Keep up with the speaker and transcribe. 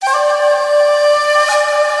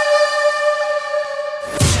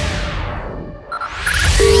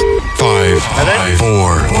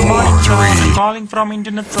calling from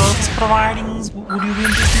internet service providings. Would you be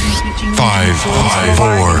interested in switching? 5, 4,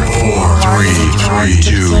 3,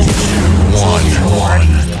 2,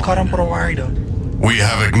 1. Current provider. We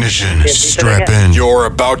have ignition. Strap in. You're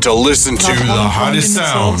about to listen to the hottest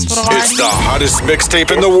sounds. It's the hottest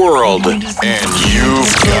mixtape in the world, and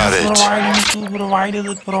you've got it. Provider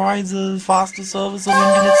that provides a faster service of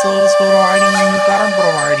internet service providing current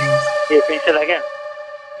providing. Yeah, can you say that again?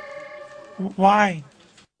 Why?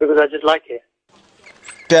 Because I just like it.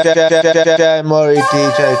 DJ Murrihy,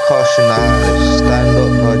 DJ Kush in the house. Stand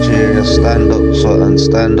up Nigeria, stand up Sutton,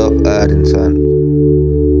 stand up Erdington.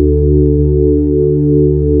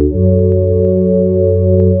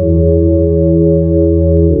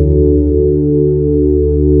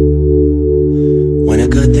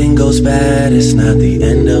 Bad, it's not the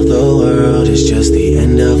end of the world, it's just the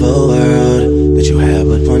end of a world that you have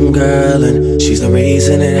with one girl, and she's the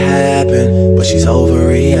reason it happened, but she's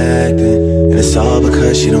overreacting, and it's all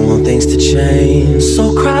because she don't want things to change.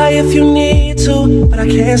 So cry if you need to, but I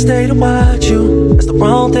can't stay to watch you, that's the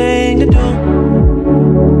wrong thing to do.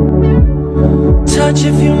 Touch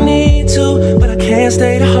if you need to, but I can't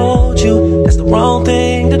stay to hold you, that's the wrong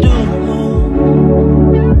thing to do.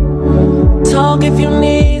 Talk if you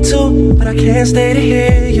need to, but I can't stay to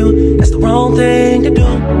hear you, that's the wrong thing to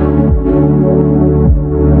do.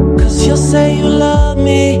 Cause you'll say you love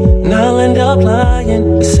me, and I'll end up lying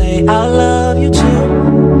and say I love you too.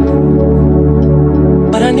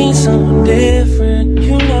 But I need someone different,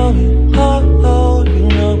 you know it, oh, oh, you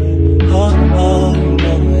know it, oh, oh, you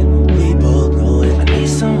know it, we both know it. I need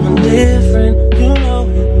someone different, you know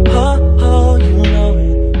it, oh, oh, you know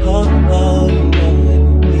it, oh, oh, you know it,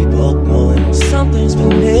 we both know it. Something's been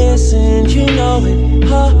missing, you know it.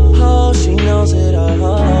 Oh, oh, she knows it. Oh,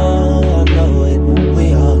 I know it.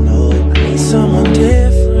 We all know it. I need someone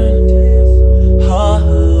different. Oh,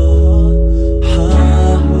 oh,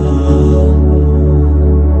 oh.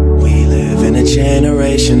 We live in a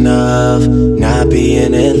generation of not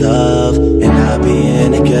being in love and not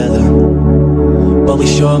being together, but we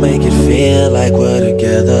sure make it feel like we're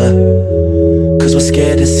together, cause we're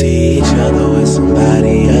scared to see each other with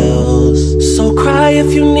somebody else. So cry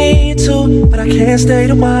if you need to, but I can't stay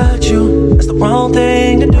to watch you, that's the wrong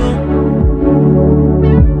thing to do.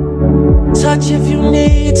 Touch if you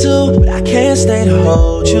need to, but I can't stay to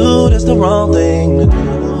hold you, that's the wrong thing to do.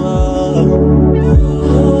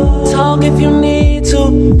 Talk if you need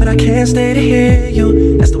to, but I can't stay to hear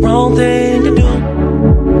you, that's the wrong thing to do.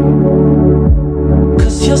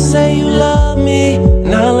 Cause you'll say you love me,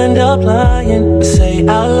 and I'll end up lying and say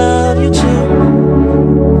I love you too.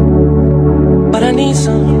 But I need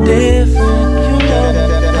something different, you know.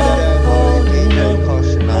 DJ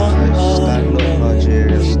Kush in the house. Stand up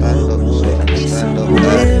Nigeria, stand up Sutton, stand up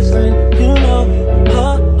Erdington. You know it,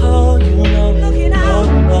 oh, oh, you know it, oh,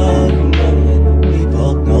 oh, you know it, we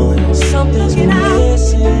both know it. Something's been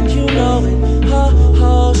missing, you know it, oh,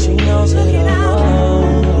 oh, she knows it, oh,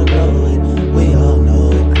 I know it, we all know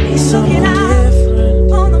it. I need someone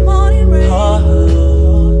different on the morning rain. Oh,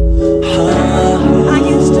 oh, oh. I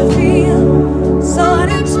used to feel so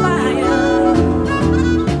uninspired,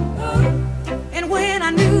 and when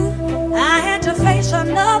I knew I had to face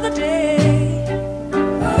another day,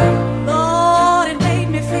 Lord, it made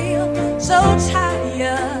me feel so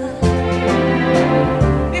tired.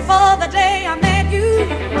 Before the day I met you,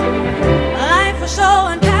 life was so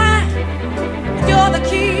unkind, and you're the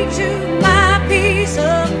key to my peace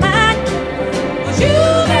of mind. 'Cause you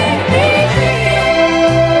made me feel,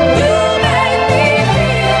 you made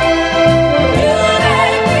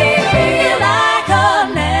me feel like a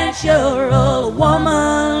natural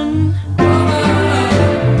woman.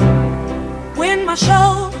 When my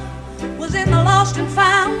soul was in the lost and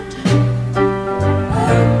found,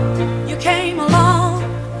 you came along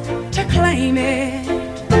to claim it.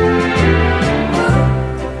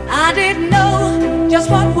 I didn't know just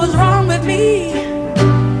what was wrong with me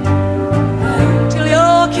till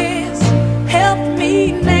your kiss helped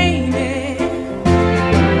me name it.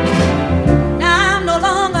 Now I'm no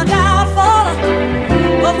longer doubtful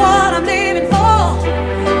of what I'm living for,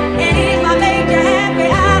 and if I make you happy,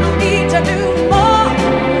 I don't need to do more.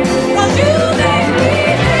 'Cause you make me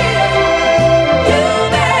feel, you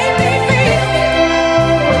make me feel,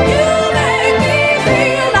 you make me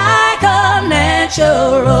feel like a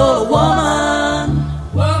natural woman.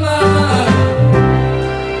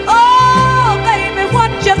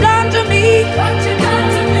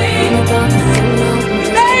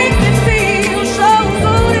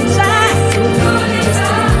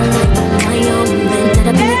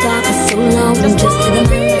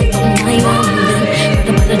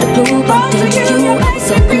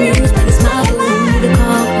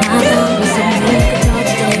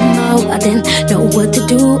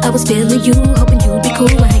 was feeling you, hoping you'd be cool,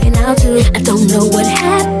 we're hanging out too. I don't know what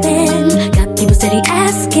happened. Got people steady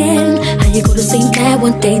asking how you go to sleep mad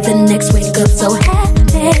one day, the next wake up so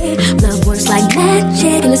happy. Love works like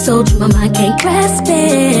magic, and it's so true my mind can't grasp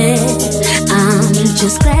it. I'm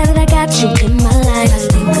just glad that I got you in my life. I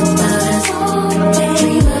think about us all day,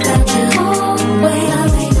 dream about you always.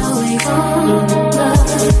 Love ain't always on love.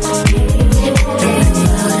 Think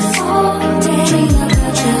about us all day, dream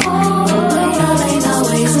about you always. Love ain't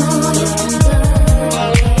always on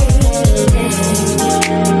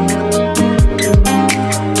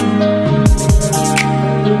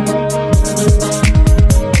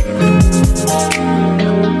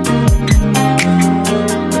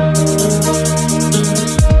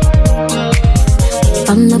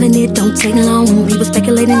I'm loving it, don't take long. People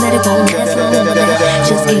speculating that it won't last long, but that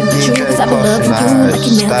just ain't the truth. Cause I've been loving you like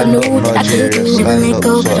you never knew that I could do. Never let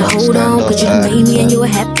go, better hold on. Cause you done made me and you're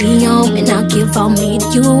happy on. And I'll give all me to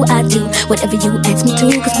you, I do whatever you ask me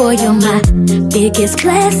to. Cause boy, you're my biggest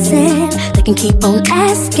blessing. They can keep on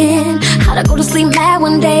asking how to go to sleep mad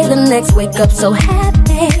one day, the next wake up so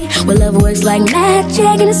happy. Well, love works like magic,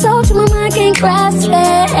 and it's so true my mind can't grasp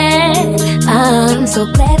it. I'm so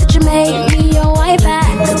glad that you made me your wife. I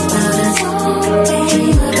think about us all day,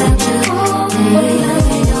 dream about you always.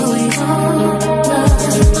 Love ain't always on love.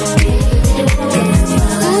 Think about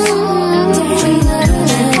us all day, dream about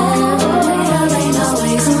you always. Love ain't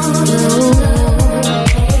always on love.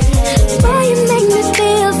 Boy, you make me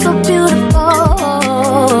feel so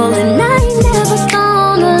beautiful, and I ain't never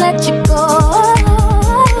gonna let you go.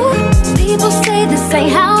 People say this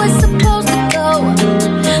ain't how it's supposed to go,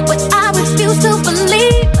 but I refuse to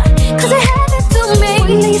believe, cause it happens to me.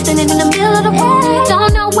 You're standing in the middle of the road,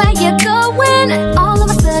 don't know where you're going. All of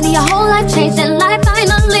a sudden your whole life changed, and life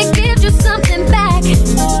finally gives you something back.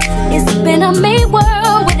 It's been a mean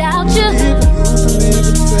world without you.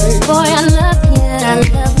 Boy, I love you, I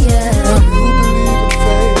love you.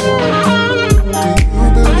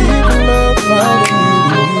 Do you believe in love finding you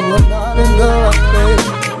when you are not in the right place?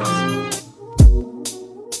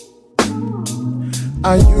 I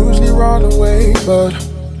usually run away, but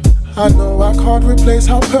I know I can't replace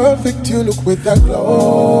how perfect you look with that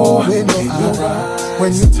glow in your eyes.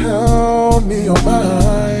 When you tell me you're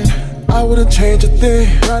mine, I wouldn't change a thing.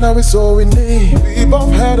 Right now it's all we need. We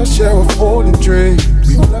both had a share of falling dreams.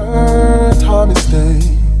 We learned our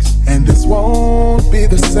mistakes, and this won't be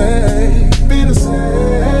the same. Be the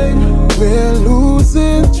same. We're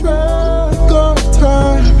losing track of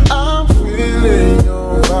time. I'm feeling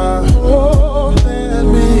your vibe. Oh, let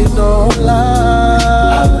me know lie.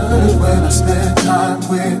 I love it when I spend time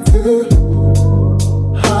with you.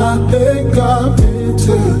 I think I'm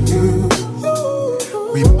into you.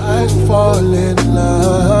 We might fall in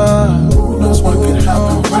love. Who knows what could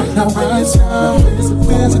happen right now, right now.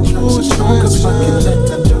 There's a true choice. Cause I can let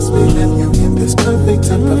and just be in you in this perfect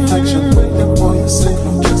imperfection. Waiting for your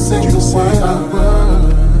signal, just say the word I word.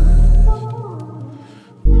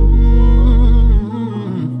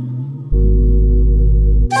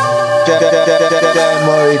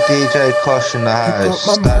 Murrihy, DJ Kush in the house.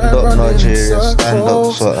 Stand up Nigeria, stand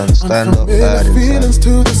up Sutton, stand up Garden. Feelings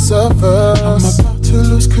to the surface. I'm about to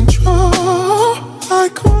lose control. I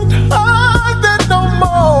can't hide that no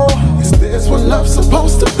more. Is this what love's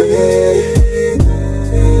supposed to be?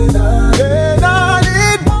 Then I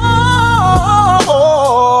need more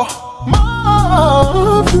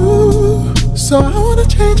of you. So I wanna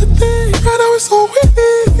change a thing. Right now it's all we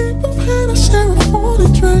need. We've had a share of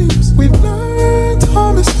falling dreams. We've learned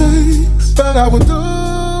our mistakes, but I will do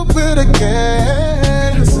it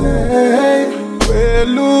again. We're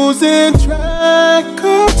losing track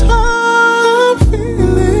of time.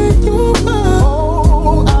 Feeling you mind.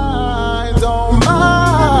 Oh, I don't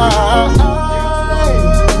mind.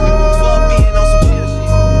 Fuck being on some chill shit.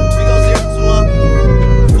 We go 0 to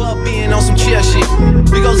 1. Fuck being on some chill shit.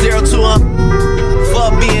 We go 0 to 1.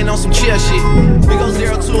 Fuck being on some chill shit. We go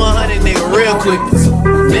 0 to 100, nigga, real quick.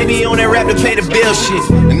 Maybe on that rap to pay the bill shit.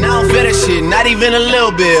 And I don't feel that shit, not even a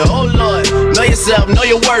little bit. Oh Lord, know yourself, know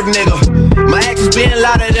your worth, nigga. My actions being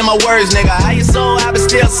louder than my words, nigga. How you sold, I been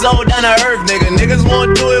still sold down to earth, nigga. Niggas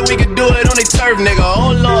won't do it, we can do it on their turf, nigga.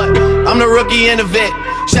 Oh Lord, I'm the rookie and the vet.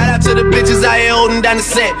 Shout out to the bitches out here holding down the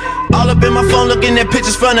set. All up in my phone looking at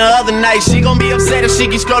pictures from the other night. She gon' be upset if she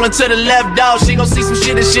keep scrolling to the left, dog. She gon' see some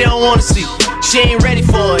shit that she don't wanna see. She ain't ready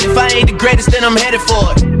for it. If I ain't the greatest, then I'm headed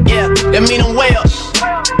for it. Yeah, that mean I'm way up.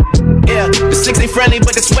 Yeah, the 6 ain't friendly,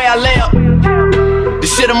 but that's where I lay up.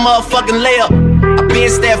 This shit a motherfucking layup. I been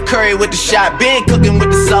Steph Curry with the shot, been cooking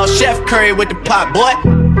with the sauce, Chef Curry with the pot, boy.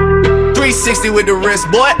 360 with the wrist,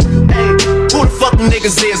 boy. Hey, Who the fuck them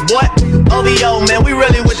niggas is, boy? OVO, man, we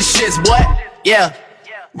really with the shits, boy. Yeah,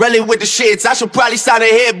 really with the shits. I should probably sign a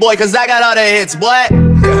hit, boy, cause I got all the hits, boy.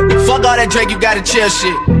 Fuck all that Drake, you gotta chill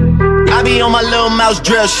shit. I be on my little mouse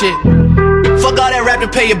drill shit. Fuck all that rap to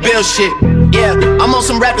pay your bill shit. Yeah, I'm on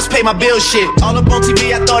some rappers pay my bill shit. All up on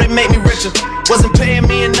TV, I thought it made me richer. Wasn't paying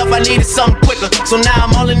me enough, I needed something quicker. So now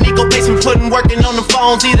I'm all in Nico basement, working on the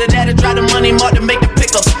phones. Either that or drive the money mark to make the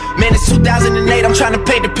pickups. Man, it's 2008, I'm trying to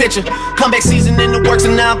paint the picture. Comeback season in the works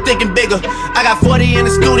and now I'm thinking bigger. I got 40 in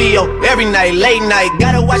the studio, every night, late night.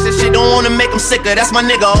 Gotta watch that shit, don't wanna make them sicker. That's my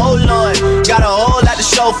nigga, oh Lord. Got a whole lot to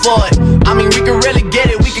show for it. I mean, we can really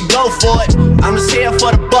get it, we can go for it. I'm just here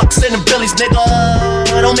for the bucks and the billies, nigga.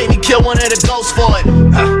 Don't make me kill one of the ghosts for it.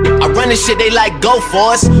 I run this shit, they like go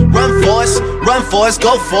for us. Run for us,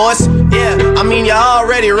 go for us. Yeah, I mean, you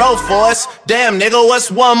already wrote for us. Damn, nigga,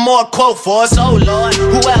 what's one more quote for us? Oh Lord,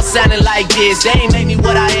 who else sounding like this? They ain't make me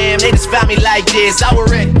what I am, they just found me like this. I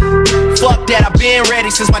was ready, fuck that, I been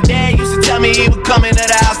ready. Since my dad used to tell me he would come into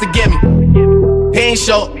the house to get me. He ain't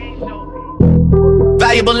show.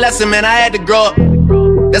 Valuable lesson, man, I had to grow up.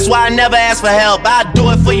 That's why I never ask for help. I do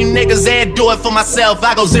it for you niggas and do it for myself.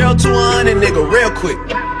 I go 0 to 100, nigga, real quick.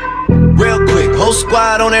 Real quick, whole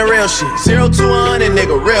squad on that real shit. 0 to 100,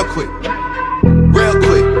 nigga, real quick. Real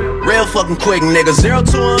quick, real fucking quick, nigga. 0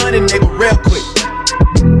 to 100, nigga, real quick.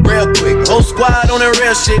 Real quick, whole squad on that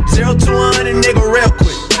real shit. 0 to 100, nigga, real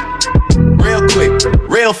quick. Real quick,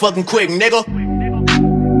 real fucking quick, nigga.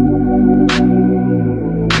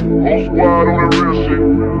 Whole squad on that real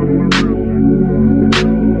shit.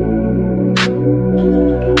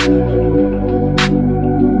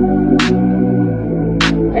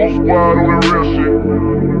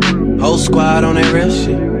 Whole squad on that real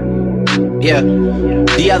shit. Yeah.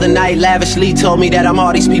 The other night, lavishly told me that I'm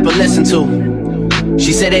all these people listen to.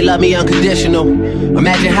 She said they love me unconditional.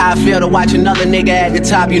 Imagine how I feel to watch another nigga at the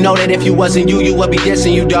top. You know that if you wasn't you, you would be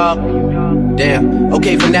dissing you, dog. Damn,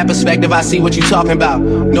 okay, from that perspective, I see what you talking about.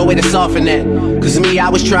 No way to soften that. Cause me, I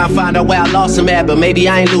was trying to find out where I lost him at. But maybe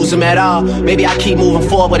I ain't lose him at all. Maybe I keep moving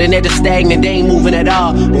forward and they're just stagnant, they ain't moving at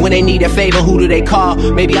all. But when they need a favor, who do they call?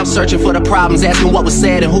 Maybe I'm searching for the problems, asking what was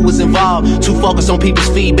said and who was involved. Too focused on people's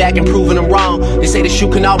feedback and proving them wrong. They say the shoe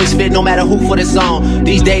can always fit no matter who for the song.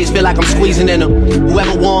 These days feel like I'm squeezing in them.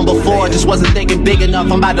 Whoever won before just wasn't thinking big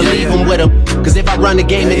enough. I'm about to leave them with them. Cause if I run the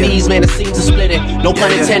game in these, man, the seams are splitting. No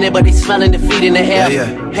pun intended, but they smelling defeat in the air.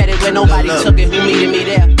 Headed where nobody took it, who meeted me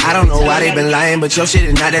there? I don't know why they been lying, but your shit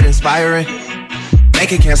is not that inspiring.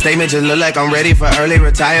 Bank account statement just look like I'm ready for early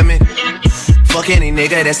retirement. Fuck any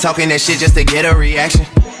nigga that's talking that shit just to get a reaction.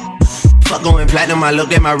 Fuck going platinum, I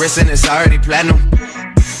looked at my wrist and it's already platinum.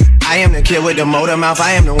 I am the kid with the motor mouth,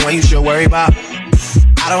 I am the one you should worry about.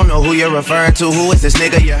 I don't know who you're referring to, who is this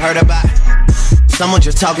nigga you heard about? Someone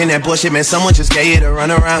just talking that bullshit, man, someone just gave you the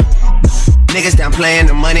run around. Niggas down playing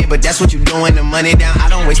the money, but that's what you doing, the money down. I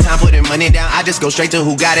don't waste time putting money down, I just go straight to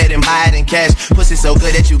who got it and buy it in cash. Pussy so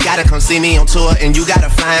good that you gotta come see me on tour, and you gotta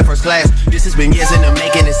fly in first class. This has been years in the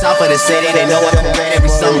making, it's all for the city. They know I come back every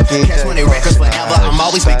summer. Cash money records forever, I'm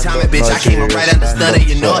always big time, bitch. I came up right under study,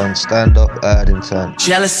 you know it. Stand up, Addington.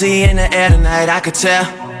 Jealousy in the air tonight, I could tell.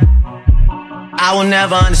 I will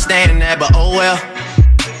never understand that, but oh well.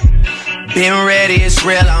 Being ready, it's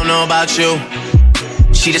real, I don't know about you.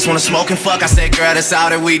 She just wanna smoke and fuck, I said, girl, that's all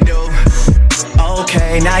that we do.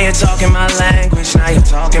 Okay, now you're talking my language, now you're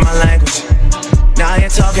talking my language. Now you're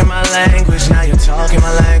talking my language, now you're talking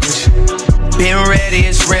my language. Being ready,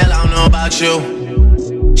 it's real, I don't know about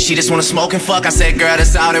you. She just wanna smoke and fuck, I said, girl,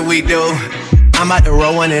 that's all that we do. I'm about to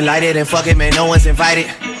roll one and light it, and fuck it, man, no one's invited.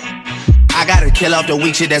 I gotta kill off the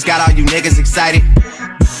weak shit that's got all you niggas excited.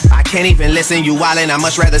 I can't even listen, you wildin', I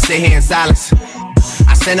much rather sit here in silence.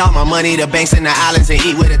 I send all my money to banks in the islands and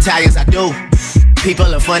eat with Italians, I do.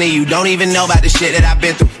 People are funny, you don't even know about the shit that I've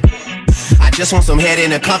been through. I just want some head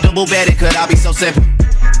in a comfortable bed, it could all be so simple.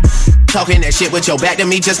 Talking that shit with your back to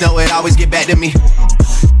me, just know it always get back to me.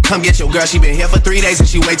 Come get your girl, she been here for 3 days and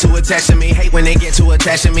she way too attached to me. Hate when they get too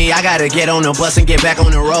attached to me. I gotta get on the bus and get back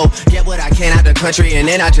on the road. Get what I can out the country and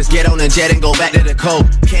then I just get on the jet and go back to the cold.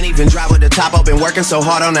 Can't even drive with the top up, been working so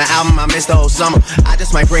hard on the album, I missed the whole summer. I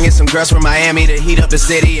just might bring in some girls from Miami to heat up the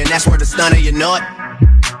city, and that's where the stunner, you know it.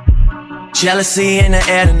 Jealousy in the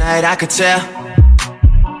air tonight, I could tell.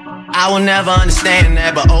 I will never understand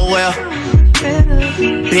that, but oh well.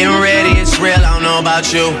 Being ready, it's real, I don't know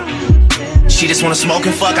about you. She just wanna smoke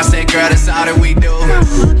and fuck, I said, girl, that's all that we do.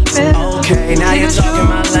 Okay, now you're talking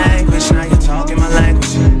my language, now you're talking my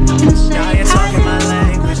language. Now you're talking my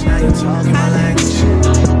language, now you're talking my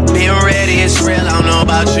language. Being ready, it's real, I don't know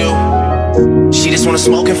about you. She just wanna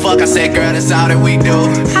smoke and fuck, I said, girl, that's all that we do.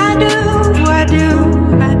 I do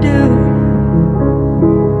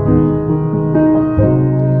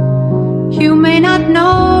You may not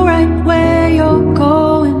know right where you're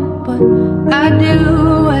going, but I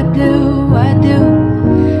do, I do, I do.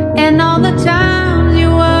 And all the times you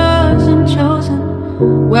wasn't chosen,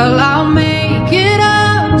 well, I'll make it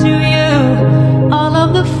up to you. All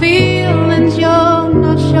of the feelings you're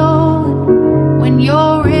not showing when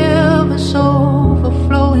your river's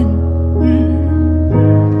overflowing.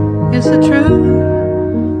 It's the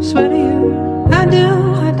truth, swear to you. I do,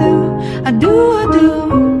 I do, I do, I do,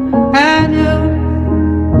 I do.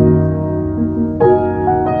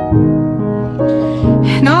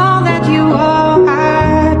 And all that you are,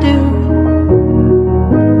 I do.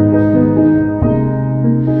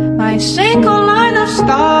 My single line of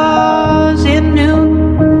stars in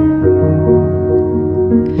noon,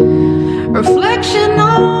 reflection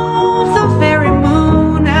of the very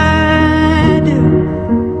moon. I do,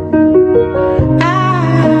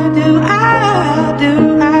 I do, I do,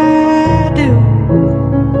 I do.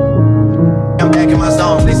 I'm back in my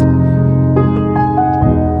zone, please.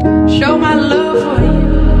 Show my love for you.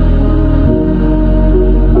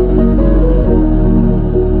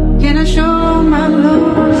 Can I show my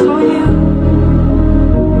love for you?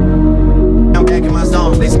 I'm back in my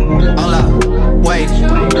zone, please. Hold up, wait.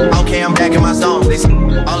 Okay, I'm back in my zone, please.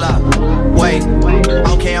 Hold up, wait.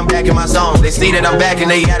 Okay, I'm back in my zone. They see that I'm back and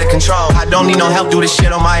they out of control. I don't need no help, do this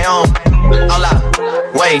shit on my own. Hold up,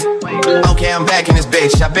 wait. Okay, I'm back in this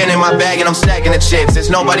bitch. I've been in my bag and I'm stacking the chips. There's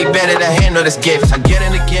nobody better to handle this gift. I get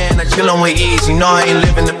it again, I chill on with ease. You know I ain't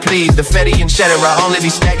living to please. The fetty and cheddar, I only be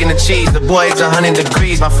stacking the cheese. The boys 100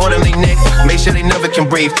 degrees, my foot on they neck. Make sure they never can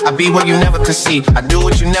breathe. I be where you never could see. I do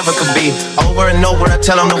what you never could be. Over and over, I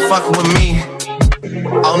tell them no fucking with me.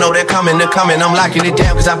 Oh no, they're coming, I'm locking it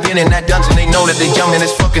down. Cause I've been in that dungeon, they know that they're young and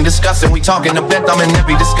it's fucking disgusting. We talking the bet, I'm in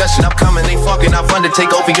every discussion. I'm coming, they fucking, I've run to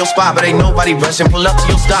take over your spot. But ain't nobody rushing, pull up to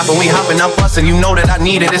your stop. And we hopping, I'm busting, you know that I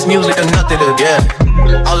need it. This music or nothing to get.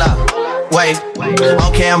 Hold up, wait.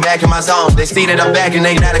 Okay, I'm back in my zone. They see that I'm back and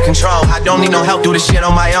they out of control. I don't need no help, do this shit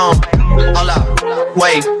on my own. Hold up,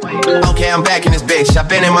 wait. Okay, I'm back in this bitch.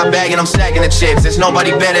 I've been in my bag and I'm stacking the chips. There's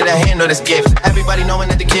nobody better to handle this gift. Everybody knowing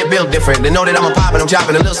that the kid built different. They know that I'm a pop and I'm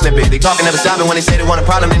dropping a little snippet. They talking never stopping when they say they want a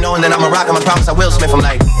problem. They knowing that I'm a rock, I'm a promise I will Smith. I'm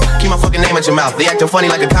like, keep my fucking name at your mouth. They acting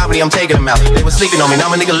funny like a comedy, I'm taking them out. They was sleeping on me,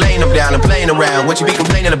 now I'm a nigga laying them down and playing around. What you be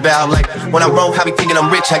complaining about? Like, when I'm broke, I be thinking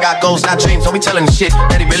I'm rich. I got goals, not dreams, don't be telling the shit.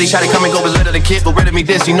 That he really try to come and go belittle the kid. Go rid of me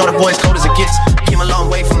this, you know the boy's cold as it gets. Came a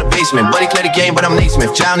long way from the basement. Buddy clear the game, but I'm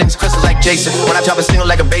Naismith. Drowning in crystals like Jason. When I drop a single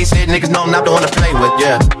like a bass hit, niggas know I'm not the one to play with,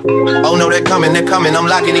 yeah. Oh no, they're coming, I'm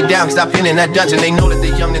locking it down. Cause I've been in that dungeon, they know that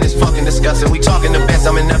they're young and it's fucking disgusting. We talking the best,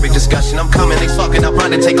 I'm in every discussion. I'm coming, they fucking up,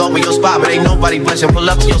 run to take over your spot. But ain't nobody blushing, pull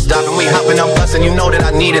up to your stop. And we hopping, I'm busting, you know that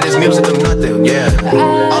I need it. This music or nothing, yeah.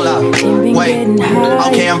 Hold up, wait.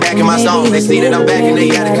 Okay, I'm back in my zone. They see that I'm back and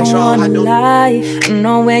they out of control. I don't lie. I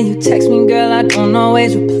know when you text me, girl, I don't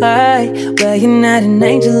always reply. Well, you're not an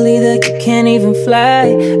angel either, you can't even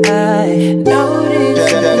fly.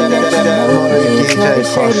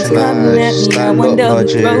 I noticed I wonder who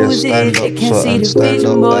wrote it. They can't see the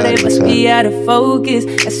vision, boy, they must be out of focus.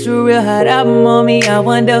 That's a real hot album on me, I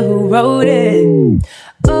wonder who wrote it.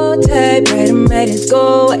 Oh, take better made it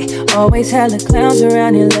go away. Always hella clowns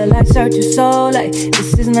around here, look like Search Your Soul. Like,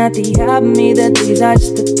 this is not the album either, these are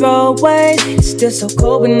just the throwaways. It's still so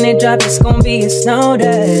cold when they drop, it's gonna be a snow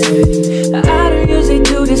day. I don't usually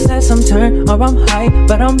do this unless I'm turned or I'm hyped,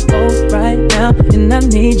 but I'm both right now, and I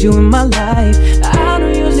need you in my life. I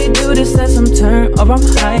don't usually do this unless I'm turned or I'm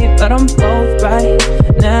hyped, but I'm both right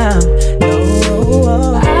now.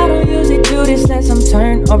 No, I don't usually do this unless I'm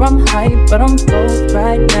turned or I'm hyped, but I'm both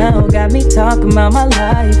right now. Got me talking about my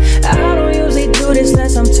life. I don't usually do this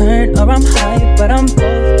unless I'm turned or I'm hyped, but I'm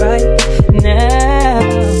both right now.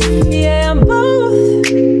 Yeah, I'm both.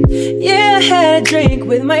 Yeah, I had a drink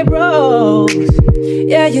with my bros.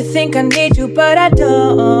 Yeah, you think I need you, but I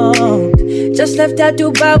don't. Just left out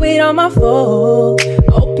Dubai with on my phone.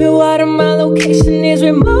 Open water, my location is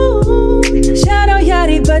removed. Shout out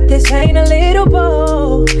Yachty, but this ain't a little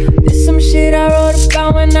boat. This some shit I wrote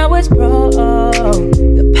about when I was broke.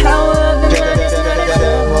 The power of the mind is not a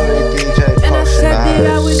show. And I said that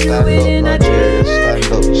I would do it in a dream.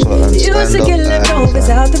 Used to get leftovers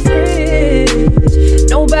out the fridge.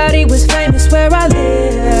 Nobody was famous where I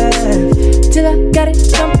live, till I got it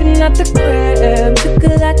jumping out the crib. Took a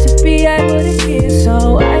lot to be able to give,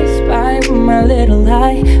 so I spy with my little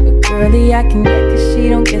eye. A girlie I can get cause she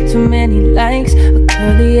don't get too many likes. A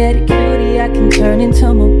curly-headed cutie I can turn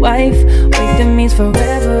into my wife. Wait, that means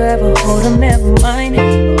forever, ever, hold on, never mind.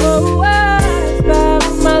 Oh, I spy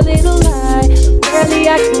with my a little lie. Barely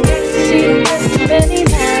I can wait to see you with too many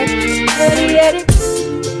nights. Barely at it.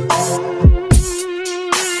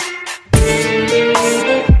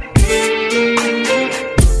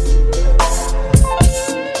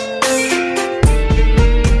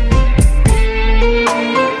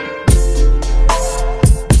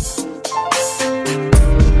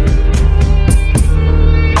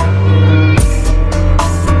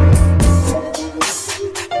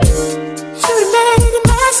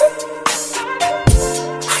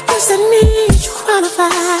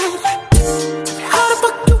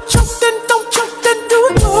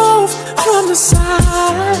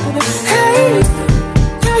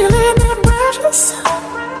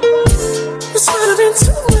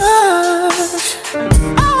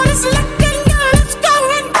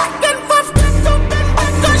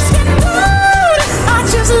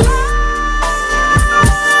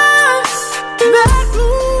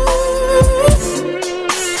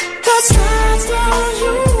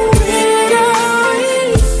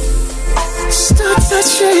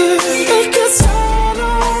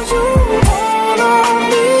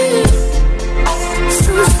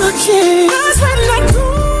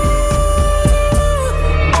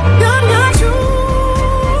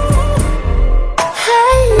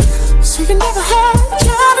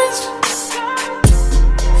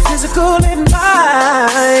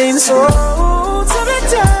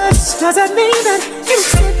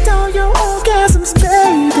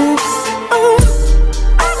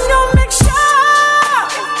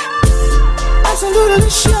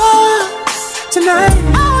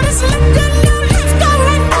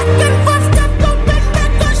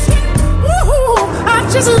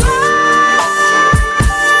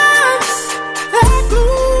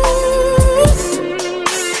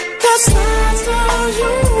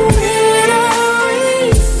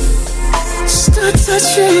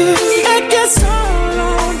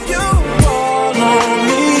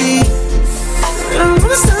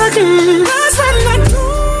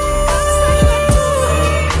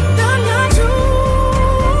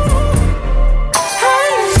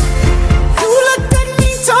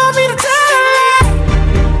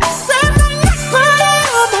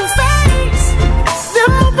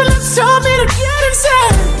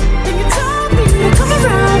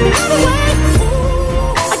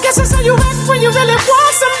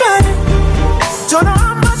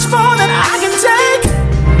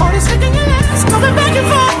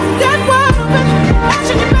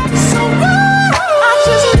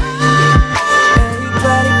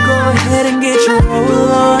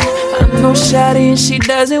 She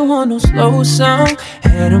doesn't want no slow song.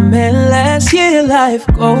 Had a man last year, life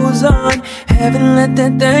goes on. Haven't let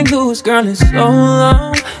that thing loose, girl, in so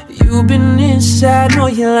long. You've been inside, know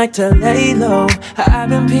you like to lay low. I've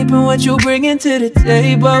been peeping what you bringing to the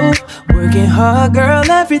table. Working hard, girl,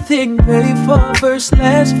 everything paid for. First,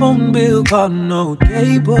 last phone bill, call no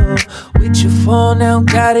cable. With your phone now,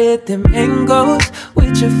 got it, them angles.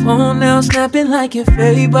 With your phone now, snapping like you're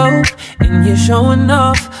Fable. And you're showing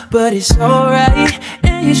off, but it's alright.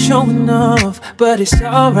 And you're showing off, but it's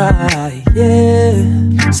alright,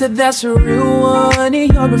 yeah. Said that's a real one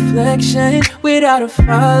in your reflection. Without a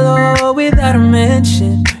follow, without a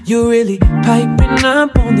mention. You really piping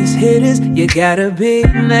up on these hitters. You gotta be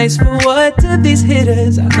nice for what to these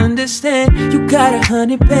hitters. I understand you got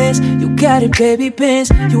 100 bands, you got it, baby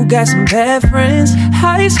bands. You got some bad friends.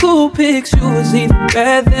 High school pics, you was even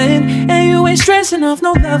bad then. And you ain't stressing off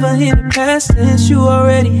no lover in the past tense. You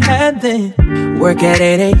already had them. Work at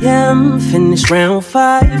 8 a.m., finish round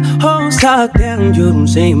 5. Homes talk down, you don't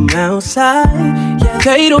see them outside. Yeah,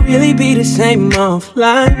 they don't really be the same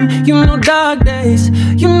offline. You know dog days,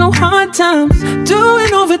 you know hard times.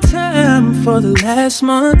 Doing overtime for the last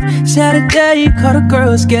month. Saturday, call the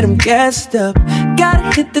girls, get them gassed up.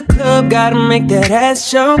 Gotta hit the club, gotta make that ass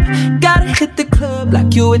jump. Gotta hit the club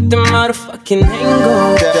like you with the motherfucking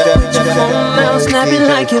angle. With your phone now, snapping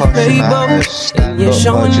like you're Fable. And you're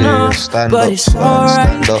showing off, but it's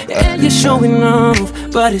alright. And you're showing off,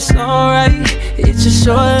 but it's alright. It's a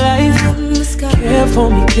short life. Care for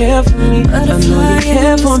me, care for me. I know you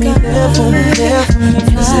care for me, care for me, care for me.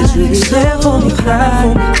 You said you'd be there for me, cry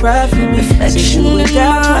for me, cry for me. Reflection in your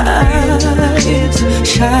eyes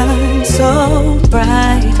shine so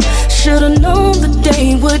bright. Should've known the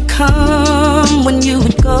day would come when you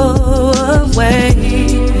would go away.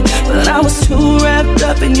 But I was too wrapped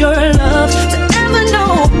up in your love to ever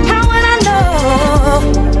know. How would I know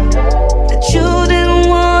that you didn't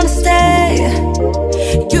wanna stay?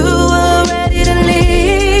 You were ready to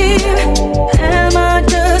leave. Am I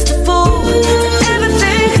just a fool?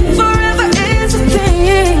 Everything forever is a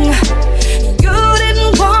thing. You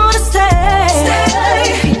didn't wanna stay.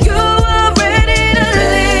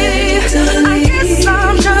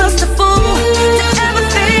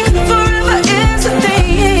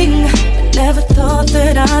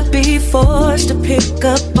 be forced to pick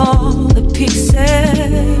up all the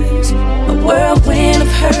pieces. A whirlwind of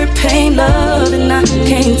hurt, pain, love, and I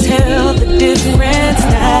can't tell the difference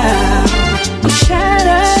now. I'm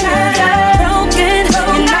shattered, broken,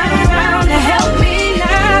 you're not around to help me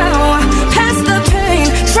now. Past the pain,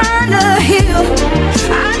 trying to heal.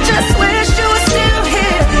 I just wish you were still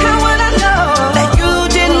here. How would I know that you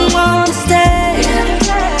didn't want to stay?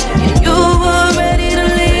 You were ready to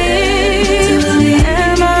leave.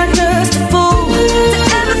 Am I just a fool to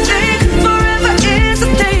ever think forever is a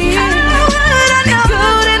thing? How would I know you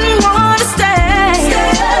didn't want to stay?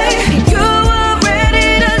 You were ready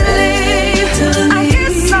to leave. I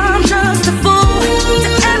guess I'm just a fool to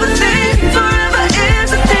ever think forever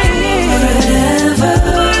is a thing. Forever.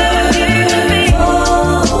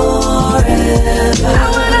 How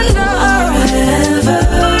would I know? Forever.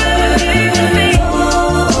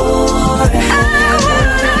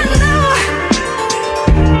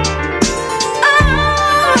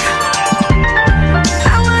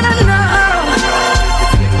 How would I know? How would I know?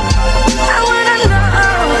 How would I know?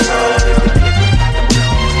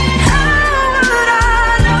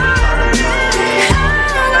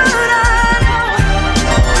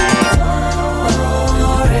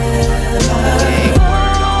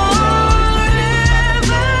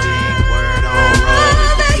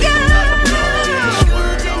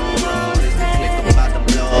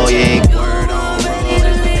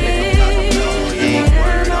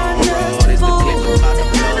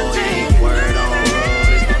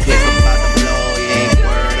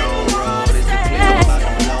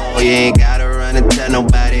 You ain't gotta run and tell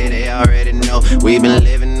nobody, they already know. We been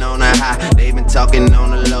living on a high, they been talking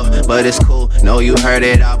on the low. But it's cool, know you heard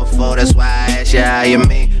it all before. That's why I asked you how you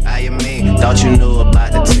mean, how you mean. Thought you knew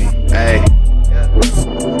about the team, hey.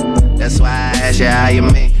 That's why I asked you how you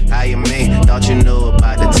mean, how you mean. Thought you knew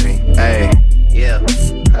about the team, hey. Yeah,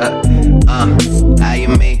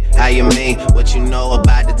 how you mean, what you know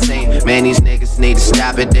about the team? Man, these niggas need to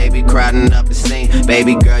stop it, they be crowding up the scene.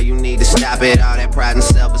 Baby girl, you need to stop it, all that pride and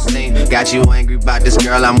self-esteem. Got you angry about this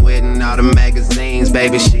girl I'm with in all the magazines.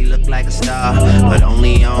 Baby, she look like a star, but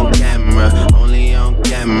only on camera, only on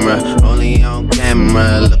camera, only on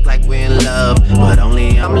camera. Look like we're in love, but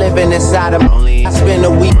only I'm living inside of only. I spend a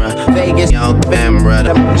week Vegas on camera.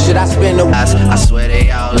 Should I spend a I swear they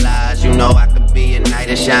all lies, you know I could be a knight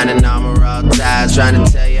in shining armor, all ties. Trying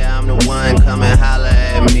to tell you I'm the one, come and holler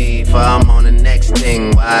at me. For I'm on the next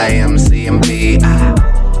thing, YMCMB.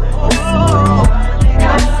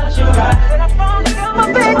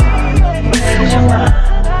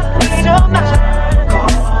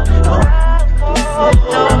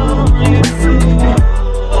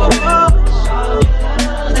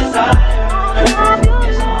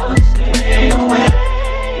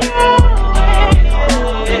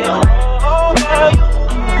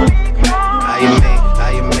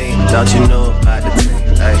 Don't you know about the team?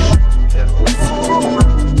 Hey, yeah.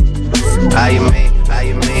 How you mean?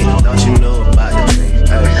 Don't you know about the team?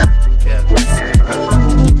 Hey, yeah.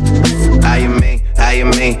 How you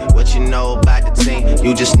mean? What you know about the team?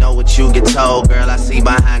 You just know what you get told, girl. I see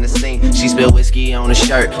behind the scene. She spilled whiskey on the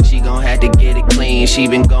shirt. She gon' have to get it clean. She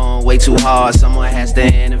been going way too hard. Someone has to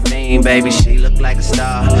intervene, baby. She look like a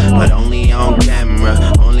star, but only on camera.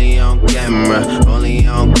 Only on camera. Only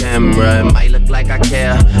on camera. It might look like I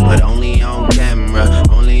care, but only on camera.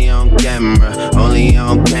 Only on camera. Only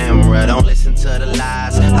on camera. Don't listen to the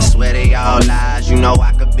lies. I swear they all lies. You know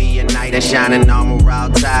I could be a knight in shining armor, all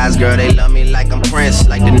ties. Girl, they love me like I'm Prince,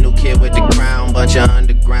 like the new kid with the crown. Bunch of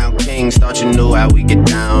underground kings. Thought you knew how we get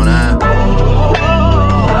down, huh?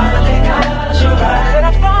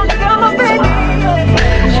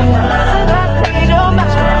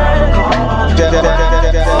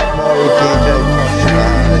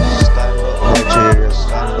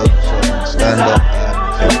 Stand up.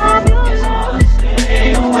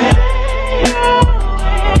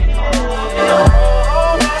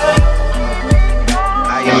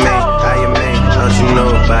 How you mean? Don't you know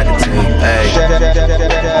about the team? Hey.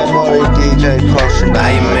 Murrihy, DJ Kush. How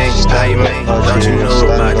you mean? Don't you know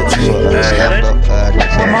about the team? Hey.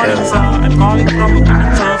 I'm calling from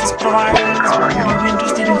service provider.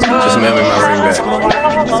 Just mail me my ring back.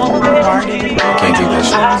 Can't keep that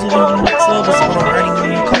shit. Service providing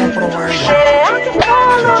current provider.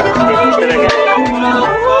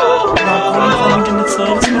 Calling from internet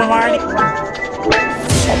service provider.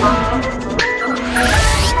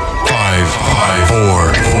 5,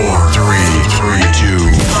 4, 3, 2,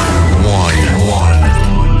 1.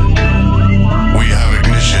 We have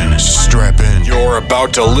ignition. Strap in. You're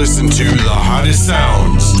about to listen to the hottest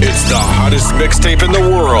sounds. It's the hottest mixtape in the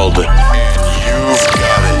world, and you've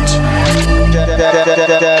got it.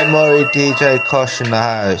 Murrihy, DJ Kush in the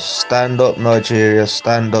house. Stand up Nigeria,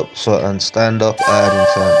 stand up Sutton, stand up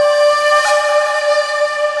Erdington.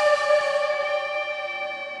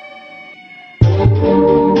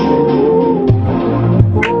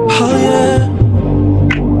 Oh yeah,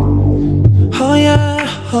 oh yeah,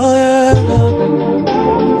 oh yeah,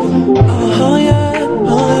 oh yeah,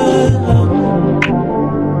 oh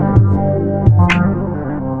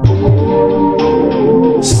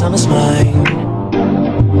yeah. Summer's mine.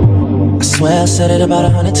 I swear I said it about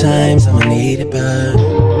 100 times. I'ma need it back.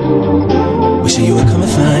 Wishing you would come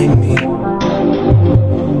and find me,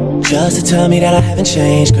 just to tell me that I haven't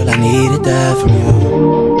changed. Girl, I needed that from you.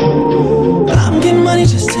 I'm getting money,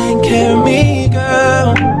 just take care of me,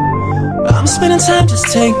 girl. I'm spending time, just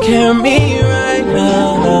take care of me right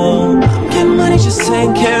now. I'm getting money, just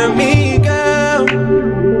take care of me, girl.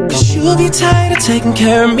 Cause you'll be tired of taking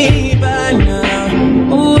care of me by now.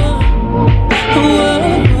 Ooh, ooh, ooh.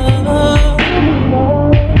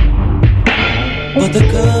 But the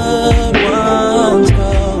good ones go,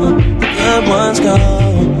 the good ones go.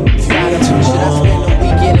 Should I spend a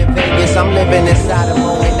weekend in Vegas? I'm living inside a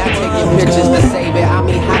moment, not taking pictures to save it. I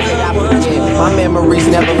mean, how could I forget? My memories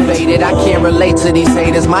never faded. I can't relate to these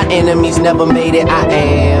haters. My enemies never made it. I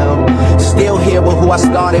am still here with who I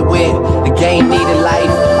started with. The game needed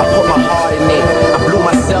life. I put my heart in it. I blew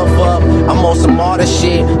myself up. I'm on some harder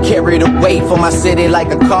shit. Carry the weight for my city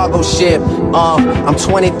like a cargo ship. I'm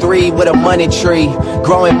 23 with a money tree.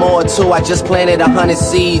 Growing more too, I just planted 100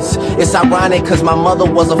 seeds. It's ironic cause my mother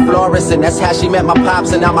was a florist, and that's how she met my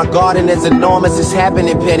pops, and now my garden is enormous. It's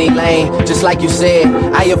happening Penny Lane. Just like you said,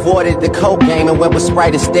 I avoided the coke game and went with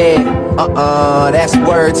Sprite instead. That's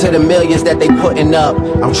word to the millions that they putting up.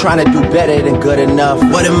 I'm trying to do better than good enough.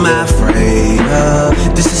 What am I afraid of?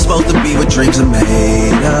 This is supposed to be what dreams are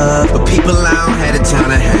made of. But people I don't have the time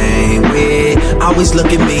to hang with always look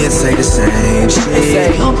at me and say the same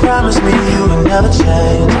shit. You promised me you would never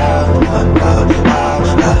change.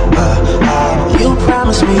 You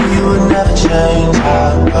promised me you would never change.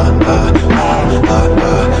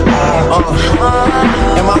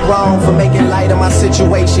 Am I wrong for making light of my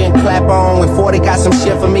situation? Clap on when 40 got some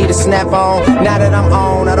shit for me to snap on. Now that I'm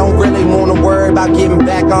on, I don't really wanna worry about getting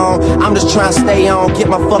back on. I'm just trying to stay on, get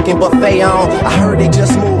my fucking buffet on. I heard they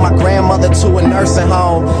just moved my grandmother to a nursing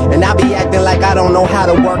home, and I be acting like I don't know how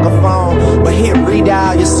to work a phone. But hit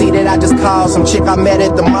redial, you see that I just called some chick I met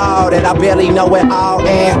at the mall that I barely know at all.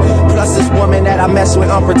 And plus this woman that I mess with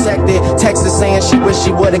unprotected, texted saying she wish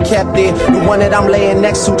she would've kept it. The one that I'm laying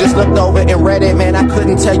next to just looked over and read it. Man, I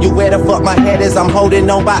couldn't tell you where the fuck my head is. I'm holding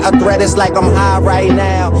on by a thread, it's like I'm high right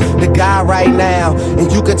now, the guy right now.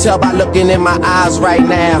 And you can tell by looking in my eyes right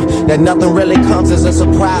now that nothing really comes as a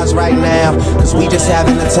surprise right now, cause we just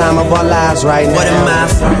having the time of our lives right now. What am I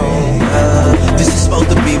afraid of? This is supposed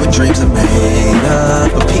to be what dreams are made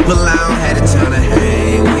of. But people I don't have the time to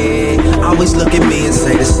hang with always look at me and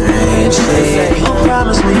say the same shit. You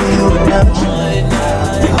promised me you would never change.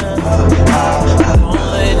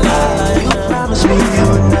 You promised me you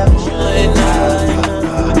would never change.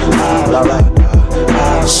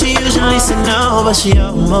 She usually said no, but she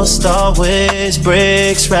almost always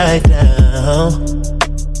breaks right down.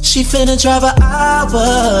 She finna drive an hour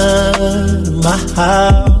to my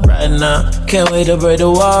house right now. Can't wait to break the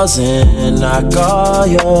walls and knock all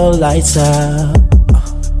your lights out.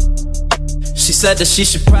 She said that she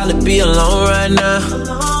should probably be alone right now.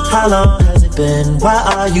 How long has it been? Why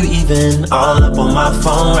are you even all up on my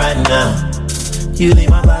phone right now? You leave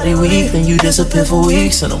my body weak, then you disappear for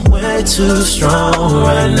weeks, and I'm way too strong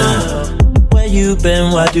right now. Where you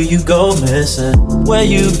been? Why do you go missing? Where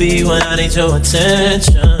you be when I need your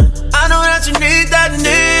attention? I know that you need that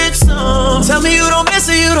some. Tell me you don't miss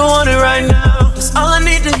it, you don't want it right now. That's all I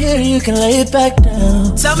need to hear, you can lay it back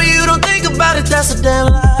down. Tell me you don't think about it, that's a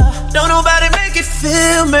damn lie. Don't nobody make it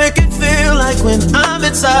feel like when I'm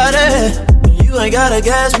inside it. You ain't gotta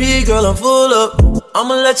gas me, girl, I'm full up.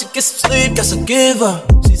 I'ma let you get some sleep, guess I'll give up.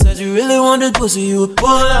 She said you really wanted pussy, you would pull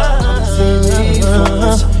up. Come see me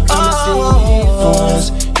first, come see me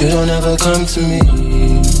first. You don't ever come to me.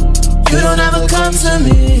 You don't ever come to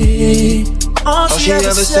me. All she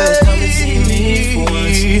ever says, come and see me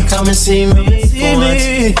once. Come and see me once.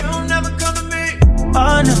 You don't never come to me.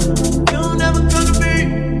 Oh no, you don't never come to me.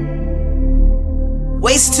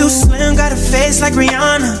 Waist too slim, got a face like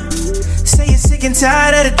Rihanna. Say you're sick and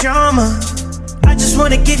tired of the drama. I just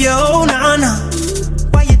wanna give you all nana.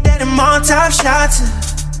 While you're dead, I'm on top shots.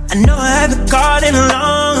 I know I haven't called in a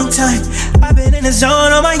long time. I've been in the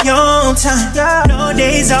zone on my own time. No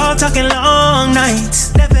days off, talking long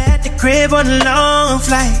nights. Never at the crib on a long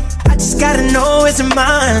flight. I Just gotta know it's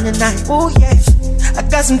mine tonight. Oh yeah, I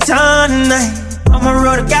got some time tonight. I'ma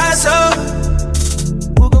roll the gas up.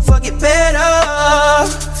 Who gon' fuck it better?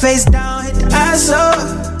 Face down, hit the ass up.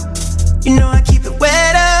 You know I keep it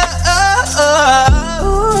wet up.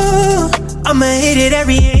 I'ma hit it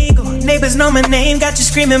every angle. Neighbors know my name, got you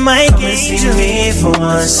screaming my angel. Come and see me for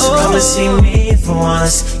once. Come and see me for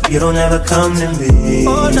once. You don't ever come to me.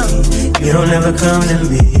 Oh no, you don't ever come to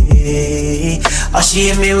me. All she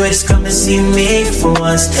hit me with is come and see me for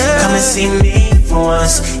once. Come and see me for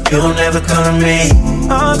once. You don't ever come to me.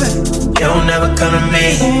 Oh baby, you don't ever come to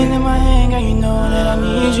me. Stand in my hand, girl, you know that I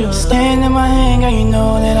need you. Stand in my hand, girl, you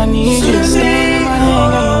know that I need you. Stand in my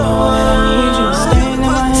hand, girl, you know that I need you. Stand in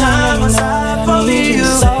my hand, girl, you know that I need you.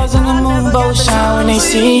 Stars and the moon both shine when they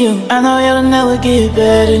see you. I know you'll never get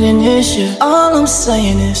better than this year. All I'm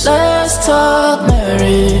saying is, let's talk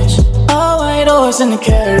marriage. All white horse in the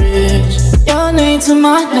carriage. Your name to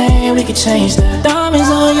my name, we can change that. Diamonds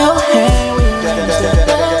on your hand, we can change that.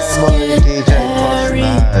 Let's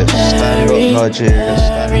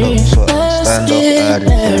get married,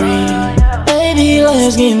 married. Baby,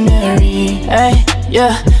 let's get married. Hey,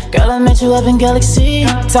 yeah. Girl, I met you up in Galaxy.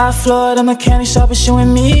 Top floor, the mechanic shop is you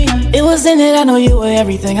and me. It was in it, I know you were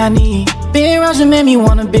everything I need. Being around you made me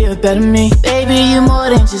wanna be a better me. Baby, you more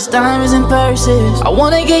than just diamonds and purses. I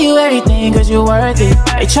wanna give you everything cause you're worth it.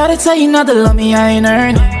 They try to tell you not to love me, I ain't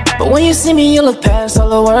earned it. But when you see me, you look past all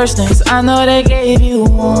the worst things. I know they gave you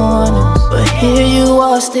warnings, but here you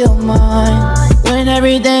are still mine. When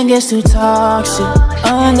everything gets too toxic,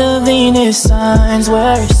 under Venus signs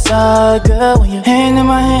where it's all good. When you're hand in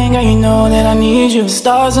my hand, girl, you know that I need you.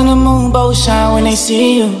 Stars and the moon both shine when they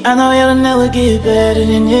see you. I know you'll never get better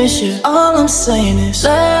than this year. All I'm saying is,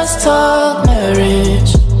 let's talk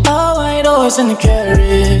marriage. All white horse in the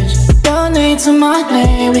carriage. Your name to my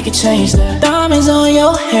name, we can change that. Diamonds on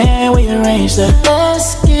your hand, we arrange that.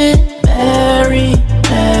 Let's get married,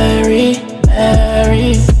 married,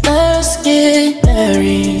 married. Let's get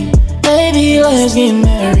married. Baby, let's get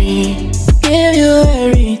married. Give you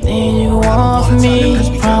everything you want from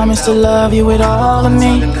me. Promise to love you with all of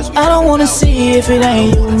me. I don't wanna see if it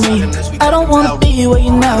ain't you and me. I don't wanna be where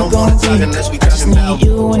you're not gonna be. I just need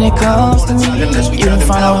you when it comes to me. You can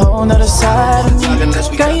find a whole nother side of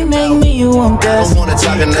me. Girl, you make me you want best. Only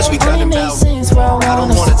makes sense where I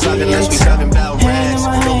wanna see it. Hand in my hand,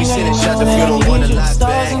 girl, you know that I need you.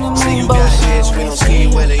 Stars in the moon, both shine. We don't see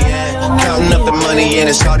where they at. Counting up the money and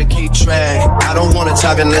it's hard to keep track. I don't wanna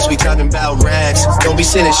talk unless we talking about racks. Don't be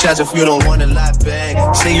sending shots if you don't want a lot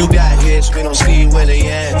back. Say you got hits, we don't see where they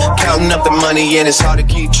at. Counting up the money and it's hard to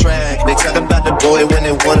keep track. They talk about the boy when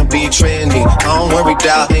they wanna be trendy. I don't worry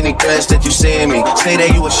about any threats that you send me. Say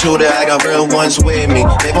that you a shooter, I got real ones with me.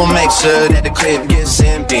 They gon' make sure that the clip gets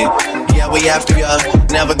empty. Yeah, we after ya.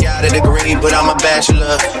 Never got a degree, but I'm a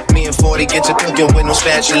bachelor. Me and 40 get to cooking with no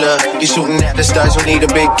spatula. You shooting at the stars, you need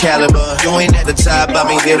a big caliber. You ain't at the top, I've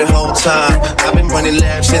been here the whole time. I've been running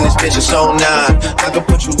laps in this bitch, it's 09. I could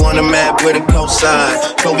put you on the map with a cosign.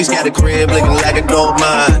 Kobe's got a crib looking like a gold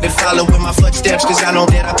mine. They follow in my footsteps, cause I know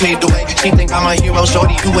that I paved the way. She think I'm a hero,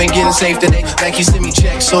 shorty, you ain't getting safe today. Like you send me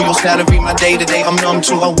checks, so you'll salary my day to day. I'm numb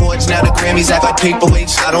to awards, now the Grammys act like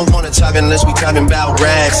paperweights. I don't wanna talk unless we talking about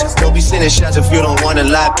rags. Don't be sending shots if you don't want a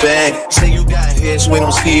lot back. Say you got hits, we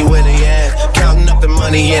don't see where they at. Counting up the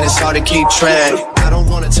money and it's hard to keep track. I don't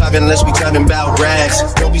wanna talk unless we talking about rags.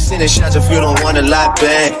 Don't be sending shots if you don't want a lot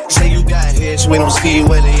back. Say you got hits, we don't see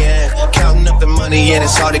where they at. Counting up the money and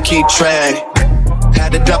it's hard to keep track.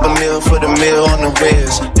 Had to drop a meal for the meal on the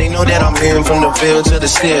wrist. They know that I'm in from the field to the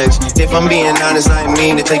six. If I'm being honest, I ain't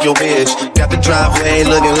mean to take your bitch. Got the driveway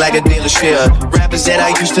looking like a dealership. Rappers that I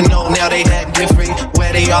used to know, now they act different. Where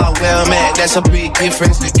they are, where I'm at, that's a big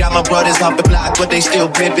difference. Got my brothers off the block, but they still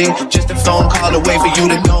pimping. Just a phone call away for you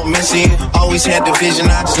to go missing. Always had the vision,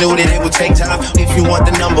 I just knew that it would take time. If you want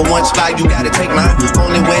the number one spot, you gotta take mine.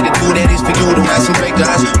 Only way to do that is for you to have some great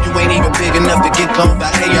guys. You ain't even big enough to get close by.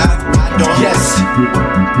 Hey, I don't. Yes.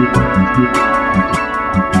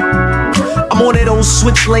 I'm on that old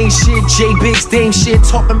switch lane shit, J-Biggs Dame shit.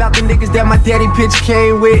 Talking about the niggas that my daddy bitch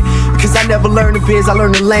came with. Cause I never learned the biz, I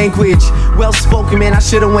learned the language. Well spoken, man, I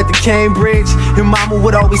should've went to Cambridge. And mama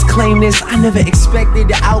would always claim this. I never expected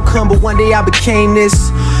the outcome, but one day I became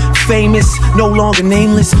this. famous, no longer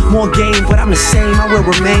nameless. More game, but I'm the same, I will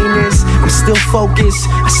remain this. I'm still focused,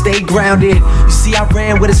 I stay grounded. You see, I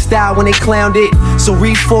ran with a style when they clowned it. So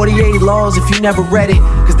read 48 Laws if you never read it,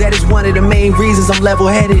 cause that is one of the main reasons I'm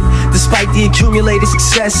level-headed. Despite the accumulated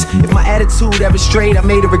success, if my attitude ever strayed, I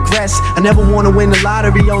made it regress. I never wanna win the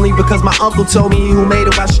lottery only because my uncle told me he who made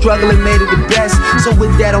it while struggling made it the best. So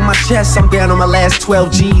with that on my chest, I'm down on my last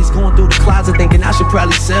 12 G's, going through the closet thinking I should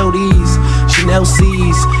probably sell these Chanel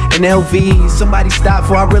C's and LVs. Somebody stop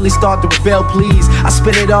before I really start to rebel, please. I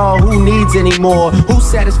spend it all, who needs anymore? Who's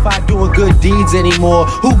satisfied doing good deeds anymore?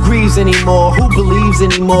 Who grieves anymore? Who believes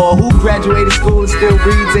anymore? Who graduated school and still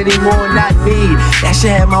reads anymore? Not me. That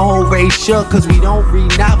shit had my whole race shook, cause we don't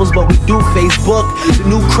read novels but we do Facebook. The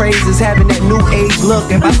new craze is having that new age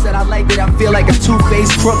look. If I said I like it, I feel like a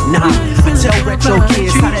two-faced crook. Nah, I tell retro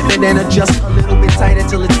kids how that banana just a little bit tighter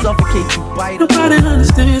till it suffocates you, bite. Nobody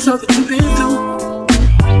understands all that you've been through,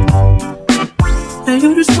 and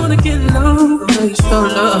you just wanna get low. Now you so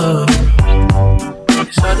love.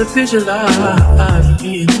 It's hard to picture life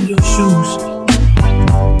being in your shoes.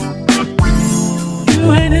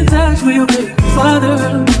 You ain't in touch with your baby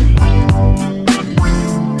father.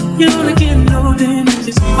 You wanna get low, then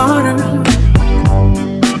it's harder.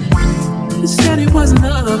 You said it wasn't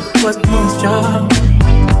love, it wasn't his job.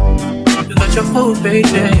 You got your whole baby,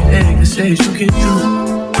 you say you get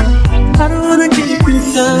through. I don't wanna get you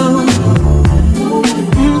down.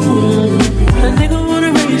 A nigga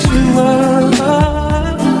wanna raise you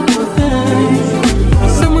up.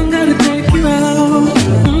 Someone gotta take you out.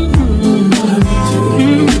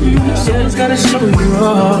 Someone's gotta show you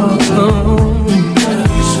off.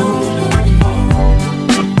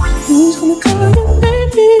 Who's gonna call you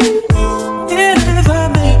baby? Yeah, if I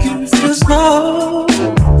make you feel small.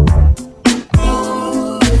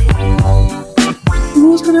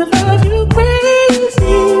 Who's gonna love you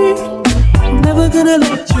crazy? I'm never gonna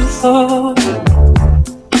let you fall.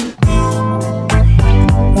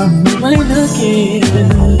 You ain't looking,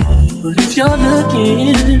 but if you're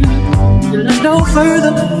looking, you look no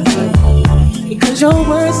further, because you're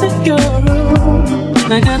worth it, girl.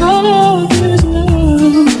 I got all this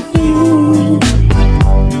love for you,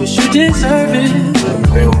 but you deserve it.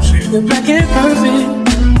 You're black and perfect.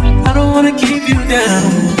 I don't wanna keep you down.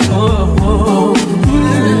 Oh, oh.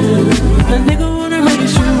 A nigga wanna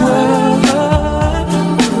raise you up.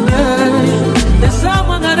 Yeah. There's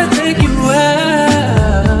someone gotta take you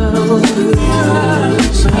out.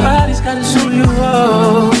 Somebody's gotta show you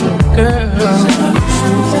up, girl.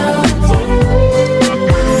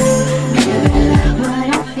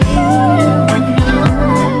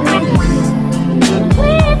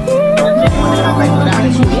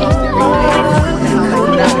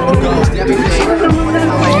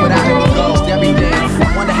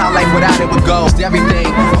 Without it would go, everything.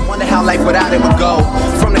 I wonder how life without it would go.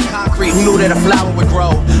 From the concrete, who knew that a flower would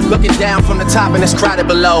grow? Looking down from the top and it's crowded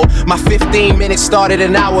below. My 15 minutes started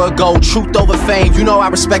an hour ago. Truth over fame, you know I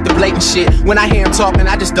respect the blatant shit. When I hear him talking,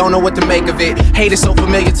 I just don't know what to make of it. Hate is so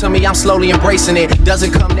familiar to me, I'm slowly embracing it.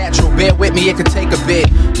 Doesn't come natural, bear with me, it could take a bit.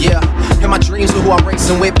 Yeah, and my dreams are who I'm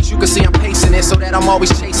racing with, but you can see I'm pacing it so that I'm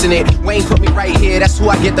always chasing it. Wayne put me right here, that's who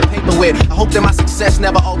I get the paper with. I hope that my success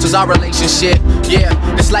never alters our relationship. Yeah,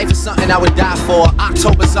 this life is something I would die for.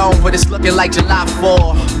 October's on, but it's looking like July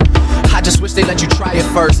 4. I just wish they let you try it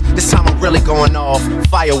first. This time I'm really going off.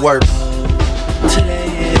 Fireworks. Today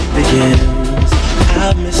it begins.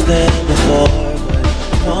 I've missed them before, but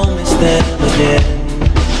won't miss them again.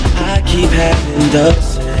 I keep having the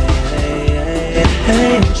same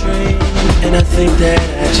dream, and I think that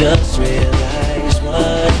I just realized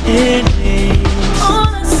what it means. All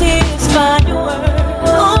I see is fireworks.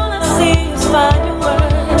 All I see is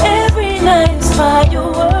fireworks. Every night is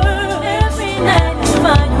fireworks. Every night is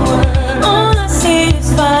fireworks. All I see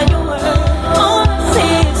is fireworks. All I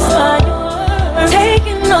see is fireworks.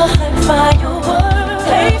 Taking off like fireworks.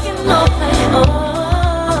 Taking off like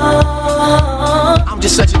I'm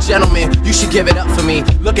just such a gentleman, you should give it up for me.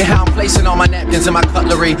 Look at how I'm placing all my napkins and my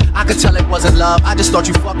cutlery. I could tell it wasn't love, I just thought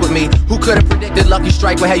you fuck with me. Who could've predicted Lucky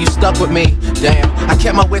Strike would have you stuck with me? Damn, I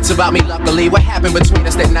kept my wits about me luckily. What happened between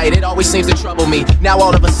us that night, it always seems to trouble me. Now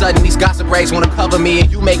all of a sudden these gossip rags wanna cover me,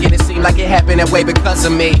 and you making it seem like it happened that way because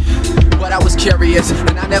of me. But I was curious,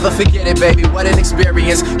 and I never forget it, baby, what an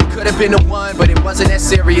experience. You could've been the one, but it wasn't that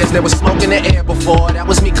serious. There was smoke in the air before, that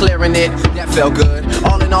was me clearing it. That felt good.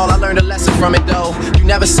 All in all, I learned a lesson from it though. You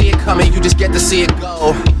never see it coming, you just get to see it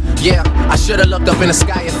go. Yeah, I should've looked up in the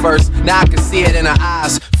sky at first. Now I can see it in her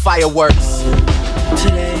eyes. Fireworks.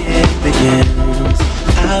 Today it begins.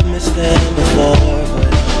 I've missed them before,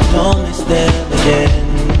 but won't miss them again.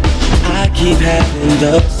 I keep having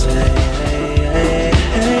the same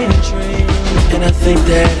dream, and I think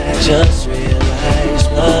that I just realized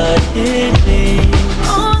what it means.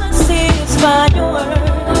 All I see is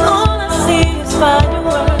fireworks. All I see is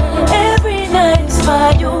fireworks. Every night is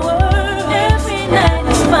fireworks. Every night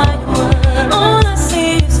is fireworks. All I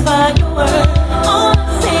see is fireworks. All I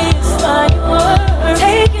see is fireworks.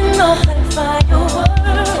 Taking off like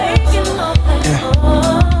fireworks. Taking off like fireworks.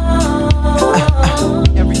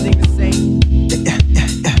 Everything the same.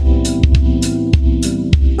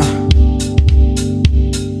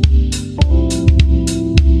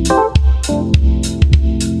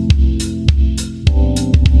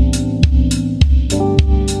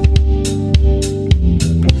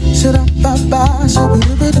 Shut up, baba,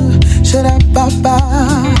 shabba-doo-ba-doo. Shut up, baba.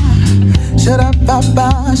 Shut up, baba,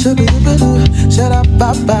 shabba-doo-ba-doo. Shut up,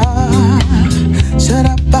 baba. Shut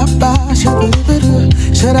up, baba, shabba-doo-ba-doo.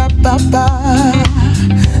 Shut up, baba.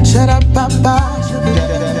 Shut up, baba. Shut up,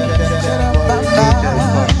 baba. Shut up, baba.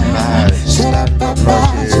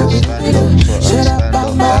 Shut up,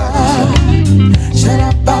 baba. Shut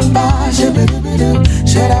up, baba. Shabba-doo-ba-doo.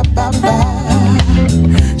 Shut up, baba.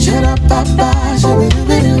 Shut up, baba.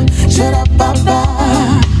 Shabba-doo-ba-doo. Shut up, baba.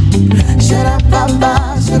 Shut up, baba.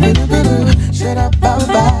 Shabba-doo-ba-doo. Shut up,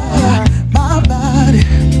 baba. My body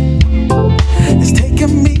is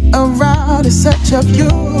taking me around in search of you.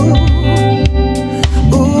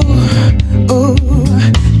 Ooh, ooh,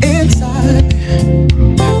 inside me,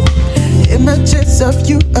 images of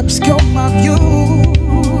you obscure my view.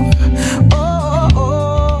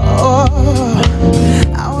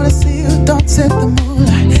 I wanna see you dance in the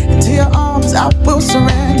moonlight. Into your arms I will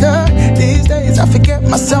surrender. These days I forget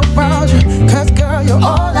myself around you. Cause girl, you're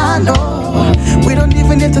all I know. We don't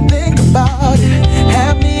even need to think about it.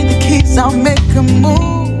 Hand me the keys, I'll make a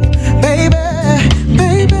move. Baby,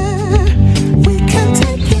 baby, we can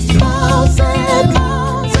take this miles and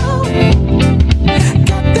miles away.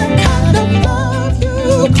 Got that kind of love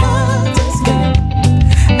you can't escape.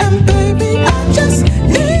 And baby, I just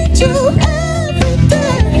need you every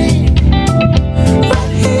day.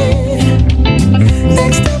 Right here,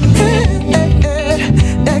 next to me,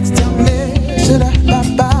 next to me. Shut up,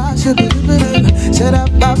 baba, shabba-doo-ba-doo. Shut up,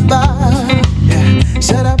 baba, yeah.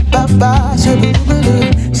 Shut up, baba,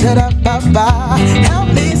 shabba-doo-ba-doo. Shut up, baba, help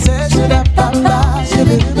me say. Shut up, baba,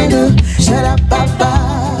 shabba-doo-ba-doo. Shut up, baba.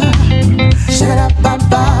 Shut up,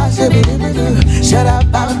 baba, shabba-doo-ba-doo. Shut up,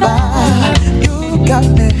 baba. You got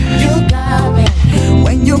me, you got me.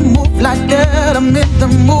 When you move like that, I'm in the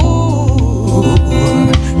mood,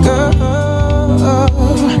 girl.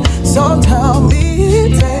 So tell me,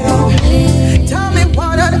 baby, tell me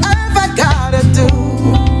what on earth I gotta do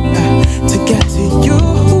to get to you.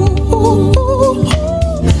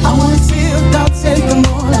 I wanna see you dance in the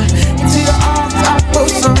moonlight. Into your arms I will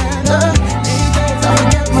surrender. These days I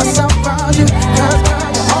forget myself around you. Cause girl,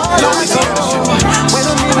 you're all I know. We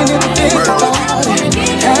don't even need to think about it.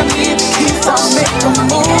 Hand me the keys, I'll make a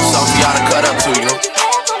move. Something y'all to cut up to, you know?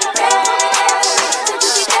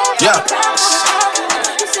 Yeah.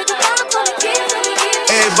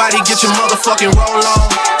 Everybody get your motherfucking roll on.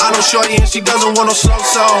 I know shorty and she doesn't want no slow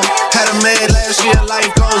song. Had a man last year, life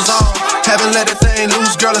goes on. Haven't let the thing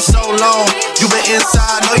loose, girl, in so long. You been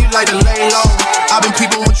inside, know you like to lay low. I've been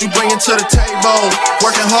peeping what you bringing to the table.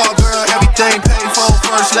 Working hard, girl, everything paid for.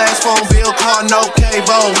 First, last phone bill, car, no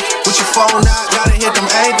cable. With your phone out, gotta hit them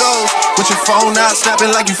angles. With your phone out,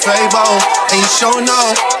 snapping like you Fable. And you showing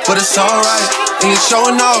off, but it's alright. And you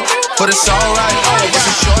showing off, but it's alright. It's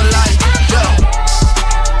a short life, yeah.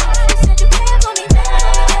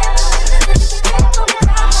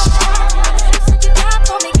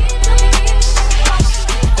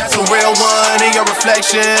 Real one in your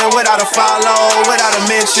reflection, without a follow, without a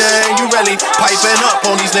mention. You really piping up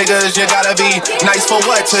on these niggas. You gotta be nice for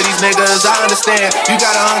what to these niggas? I understand. You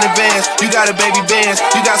got 100 bands, you got a baby bands,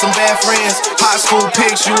 you got some bad friends. High school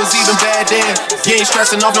pics, you was even bad then. You ain't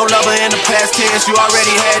stressing off no lover in the past tense. You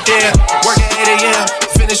already had them. Working 8 a.m.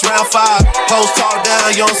 Finish round 5. Hoes talk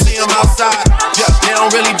down, you don't see them outside. Yeah, they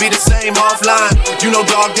don't really be the same offline. You know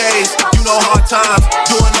dog days, you know hard times.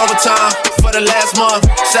 Doing overtime for the last month.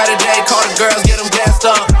 Saturday, call the girls, get them gassed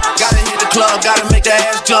up. Gotta hit the club, gotta make that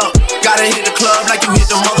ass jump. Gotta hit the club like you hit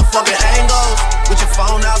the motherfucking angles. With your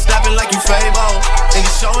phone out, snapping like you Fable. And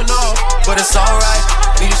you showing off, but it's alright.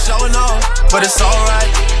 And you showing off, but it's alright.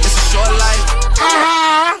 It's a short life.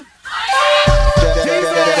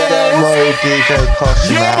 Murrihy DJ Kush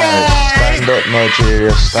in the house. Stand up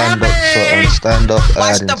Nigeria, stand up Sutton, stand up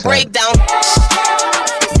Watch Erdington. the breakdown.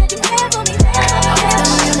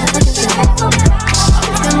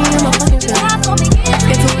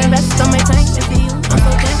 Get to invest on my time, if you, I'm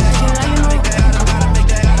so dead, I can lie, you know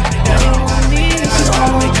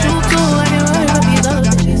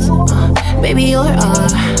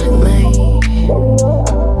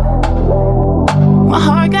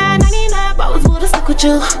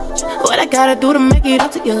with you. What I gotta do to make it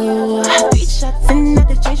up to you? 3 shots and I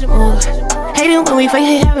can change the mood. Hating when we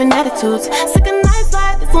fight, having attitudes. Sick of nights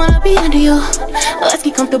like this, wanna be under you. Let's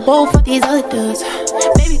get comfortable for these other dudes.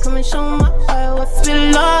 Baby, come and show my heart what's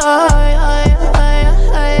been like.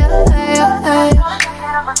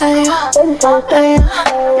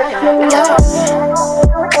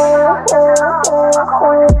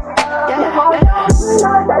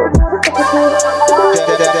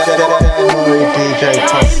 DJ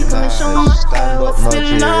Kush, stand up,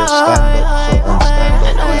 Nigeria,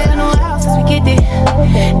 stand up, since we get it.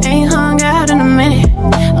 Ain't hung out in a minute.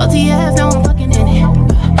 OTF, no one fucking in it.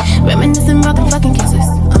 Reminiscing about the fucking kisses.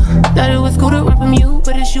 Thought it was cool to run from you,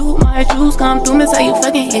 but it's you. My juice come through, miss how you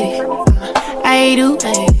fucking hit it. I do.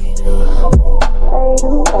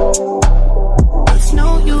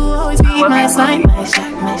 Know you always be my slide, my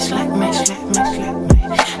slack.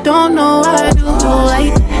 Don't know what I do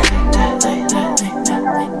like that.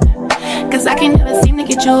 Cause I can never seem to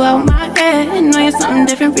get you out my head. Know you're something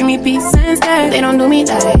different, bring me peace instead. They don't do me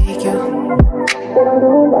like you.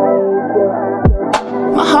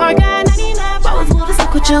 My heart got 99 problems, will to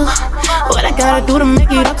stick with you. What I gotta do to make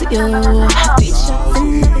it up to you? 3 shots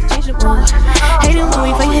and I can change the mood. Hating when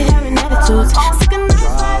we fight, having attitudes. Sick of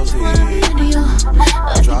nights, wanna be under you.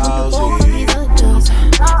 Let's get comfortable for these other dudes.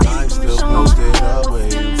 I'm still posted up where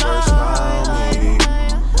you first found me.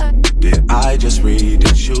 Did I just read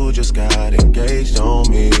that you just got engaged on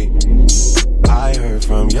me? I heard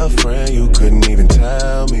from your friend you couldn't even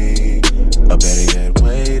tell me. Or better yet,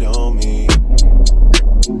 wait on me.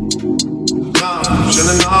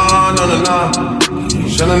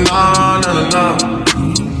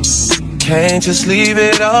 Can't just leave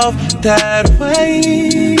it off that way.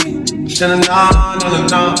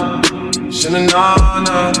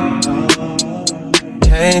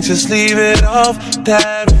 Can't just leave it off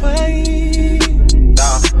that way.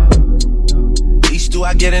 At least do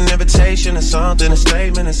I get an invitation or something, a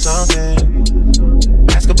statement or something.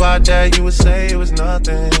 Ask about that, you would say it was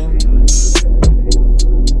nothing.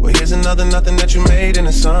 Well, here's another nothing that you made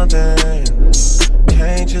into something.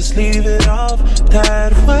 Can't just leave it off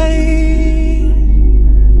that way.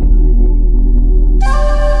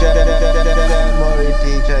 Murrihy,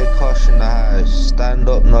 DJ Kush in the house. Stand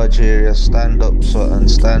up, Nigeria. Stand up, Sutton.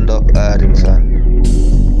 Stand up, Erdington.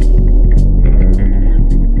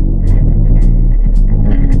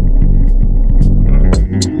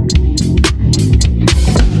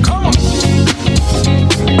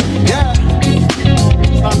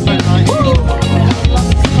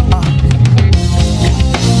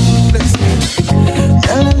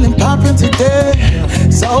 Today,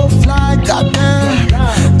 so fly, goddamn.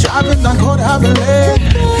 Driving down Court Avenue,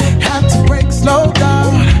 had to brake, slow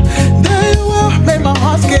down. There you were, made my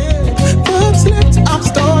heart skip. Foot slipped, I'm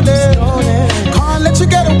stalling. Can't let you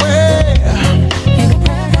get away.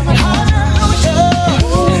 Hallelujah,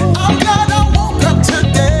 I'm glad I woke up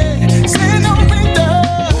today. Senorita,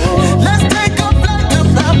 let's take a flight to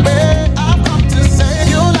Bombay. I've come to save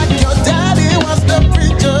you like your daddy was the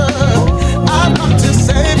preacher. I've come to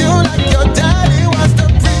save you like your daddy was the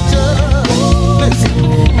preacher. Listen,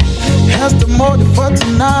 has the motive for tonight.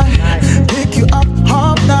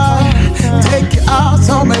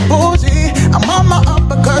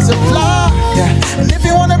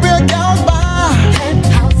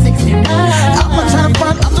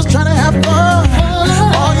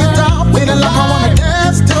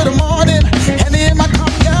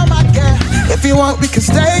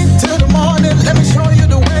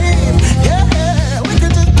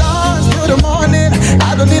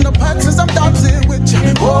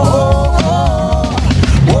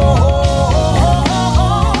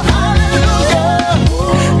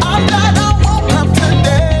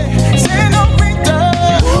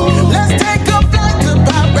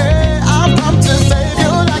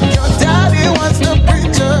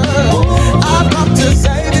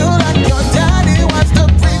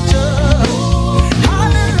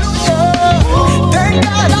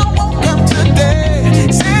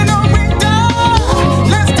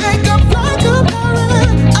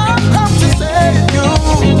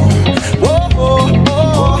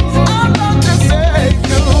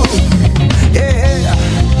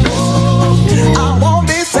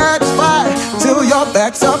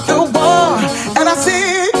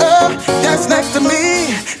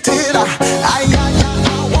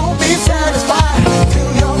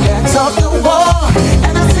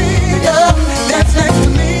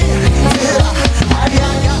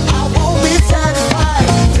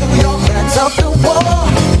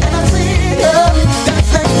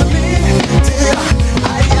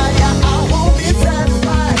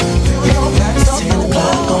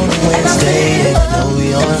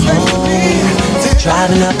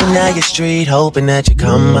 Driving up and down your street, hoping that you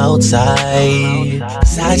come outside.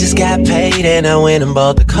 'Cause I just got paid and I went and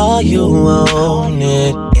bought the car you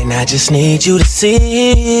wanted. And I just need you to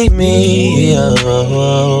see me.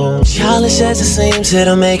 Oh. Childish as it seems,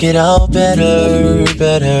 it'll make it all better,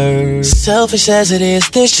 better. Selfish as it is,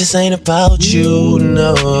 this just ain't about you,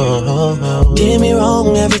 no. Get me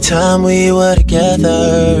wrong, every time we were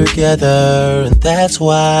together, together. And that's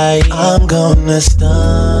why I'm gonna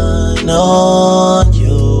stun on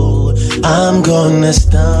you. I'm gonna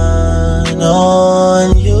stun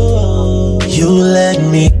on you. You let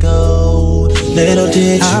me go. Little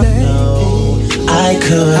did you know I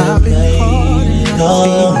could have made it all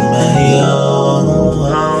on my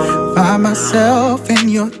own. Find myself in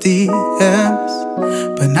your DMs,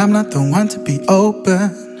 but I'm not the one to be open.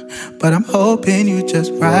 But I'm hoping you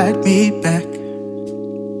just write me back.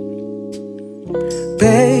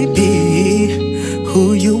 Baby,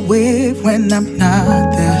 who you with when I'm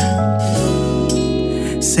not there?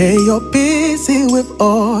 Say you're busy with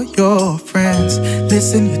all your friends.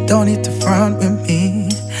 Listen, you don't need to front with me,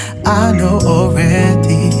 I know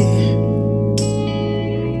already.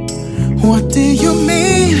 What do you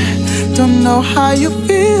mean? Don't know how you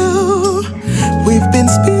feel. We've been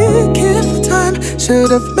speaking for time.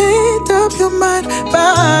 Should've made up your mind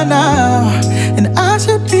by now. And I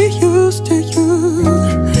should be used to you,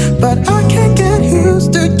 but I can't get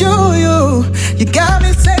used to you. You got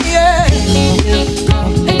me saying,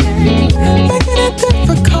 making it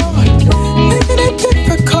difficult, making it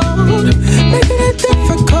difficult, making it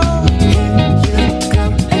difficult,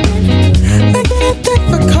 making it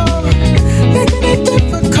difficult, making it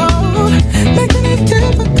difficult, making it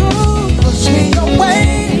difficult. Push me away,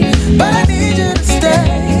 but I need you to stay.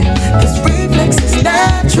 This reflex is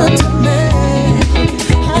natural to me.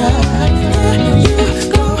 You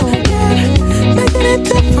go again, making it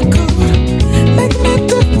difficult, making it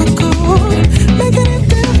difficult, making it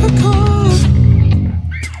difficult.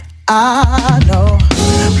 I know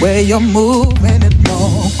where you're moving it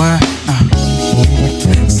nowhere.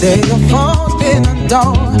 Say your phone's been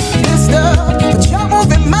undone, disturbed, but you're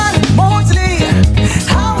moving mine mostly.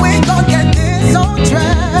 How we gon' get this on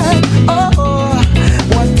track? Oh,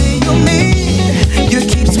 what do you mean? You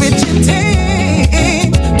keep switching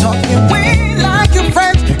teams, talking we like your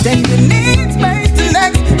friends, then you need space to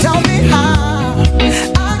next. Tell me how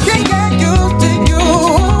I can get used to you,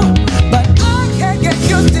 but I can't get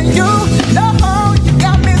used to you. No, you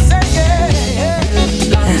got me saying,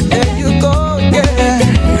 there you go, yeah,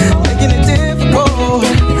 making it difficult,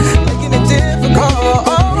 making it difficult. Oh,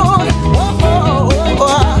 oh, oh,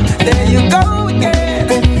 oh. There you go again,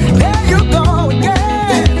 there you go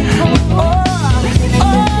again. Oh, oh,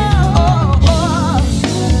 oh, oh.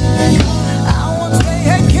 I won't stay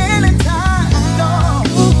here killing time, no.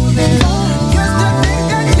 Used to think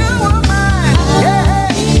that you were mine, yeah.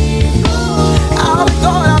 I'll be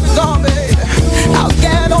gone, baby. I'll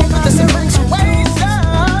get over this infatuation.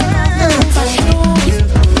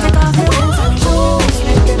 Take off your roof and shoes.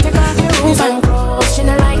 Take off your roof and clothes. She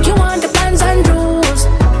not like you want the pants and jewels.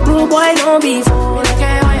 Rude boy, don't be fool.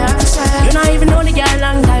 Okay, what you have to say? You not even know the girl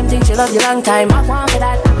long time. Think she love you long time. Walk one for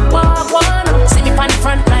that. Walk one. See me on the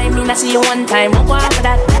front line. Me not see you one time. Walk one for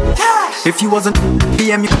that. If you wasn't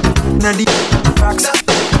PM, you not the facts.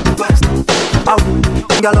 I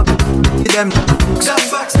got up them.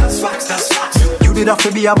 That's facts. You did have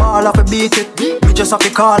to be a ball, have to beat it. Me just have to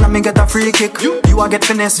call and me get a free kick. You a get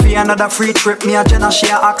finesse for another free trip. Me a Jenna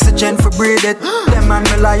share oxygen for breathe it. Them man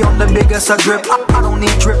rely on the biggest a grip. I don't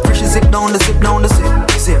need drip, fish zip down the zip.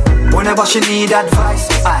 Whenever she need advice,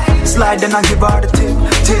 I slide then I give her the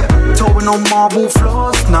tip. Towing on marble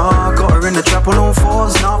floors, nah. Got her in the trap on all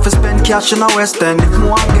fours. Now for spend cash in the West End, if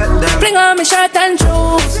more I get them. Bring on me shirt and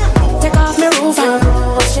shoes. Take off me roof and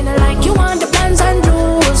clothes. She not like you want the pants and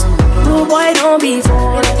jewels. Rude boy, don't be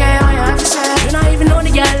fool. Okay, what you have to say? You not even know the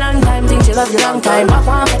girl long time. Think she love you long time. Walk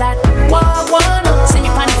one for that. Walk one. See me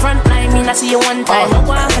on the front line. Me not see you one time. Walk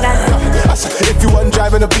one for that. If you wasn't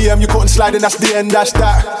driving a BM, you couldn't slide in, that's the end, that's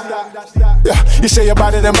that. Yeah, you say you're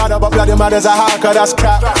better than bad, but bloody mad as a haka, that's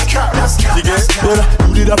cap. You get it?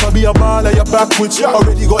 You did have to be a baller, you're backwards.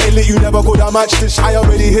 Already got it lit, you never could have matched this. I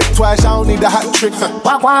already hit twice, I don't need the hat trick.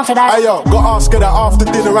 Walk one for that. Hey yo, got ask her that after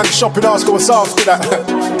dinner and shopping, ask her what's after that.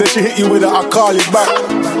 Then she hit you with it, I call you back.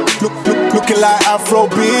 Looking like Afro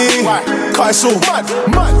B. Cut it so mad.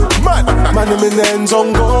 Man, them in the end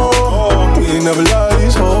zone go. We ain't never love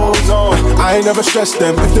these hoes. I ain't never stressed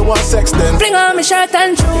them. If they want sex, then bring on me shirt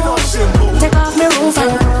and shoes. Take off me roof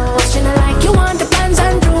and clothes. She not like you want the pants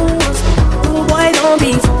and jewels. Rude boy, don't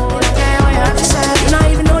be fool. Okay, what you have to say? You not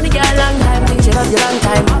even know the girl long time. Think she love you long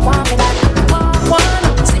time. Walk one for that. Walk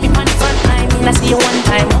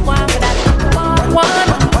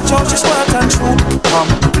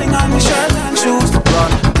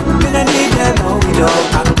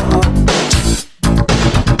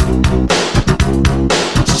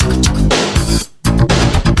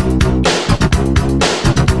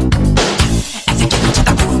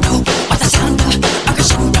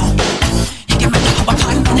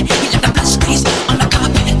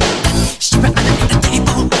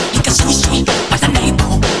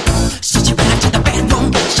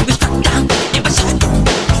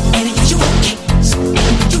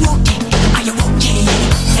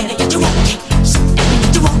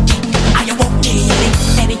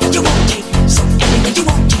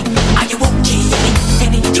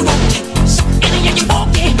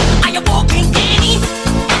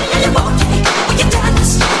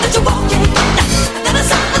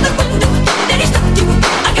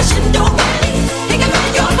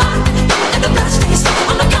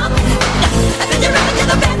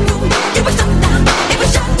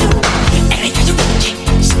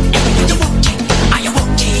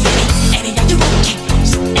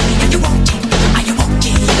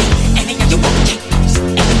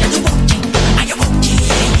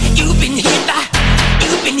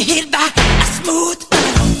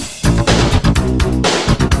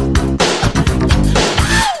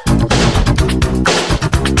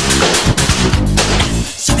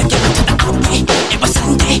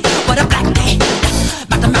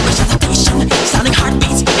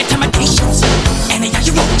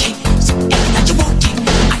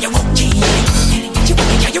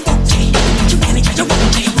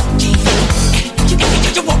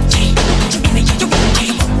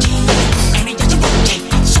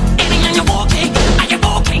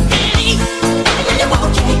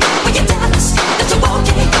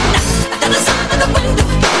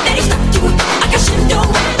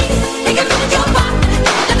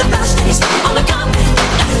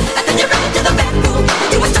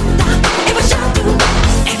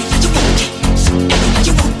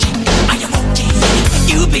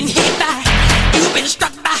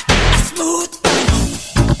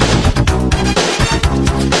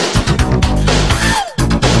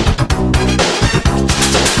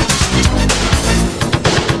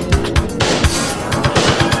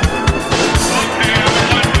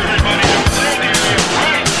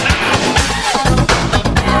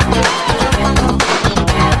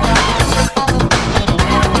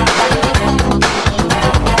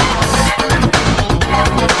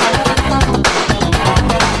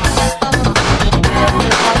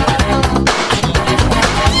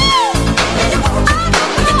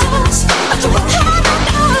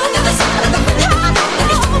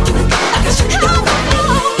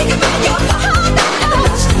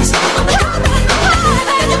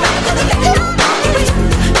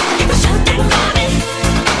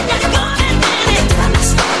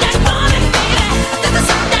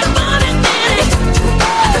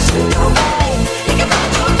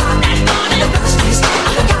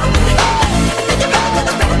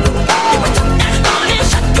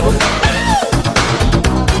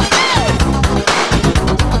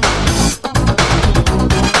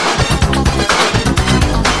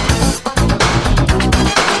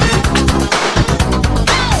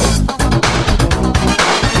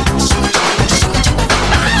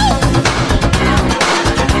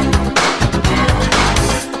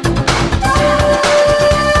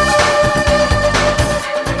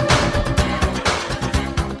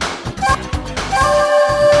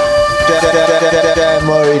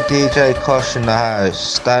Murrihy, DJ Kush in the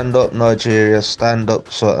house. Stand up Nigeria, stand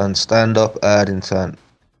up Sutton, stand up Erdington.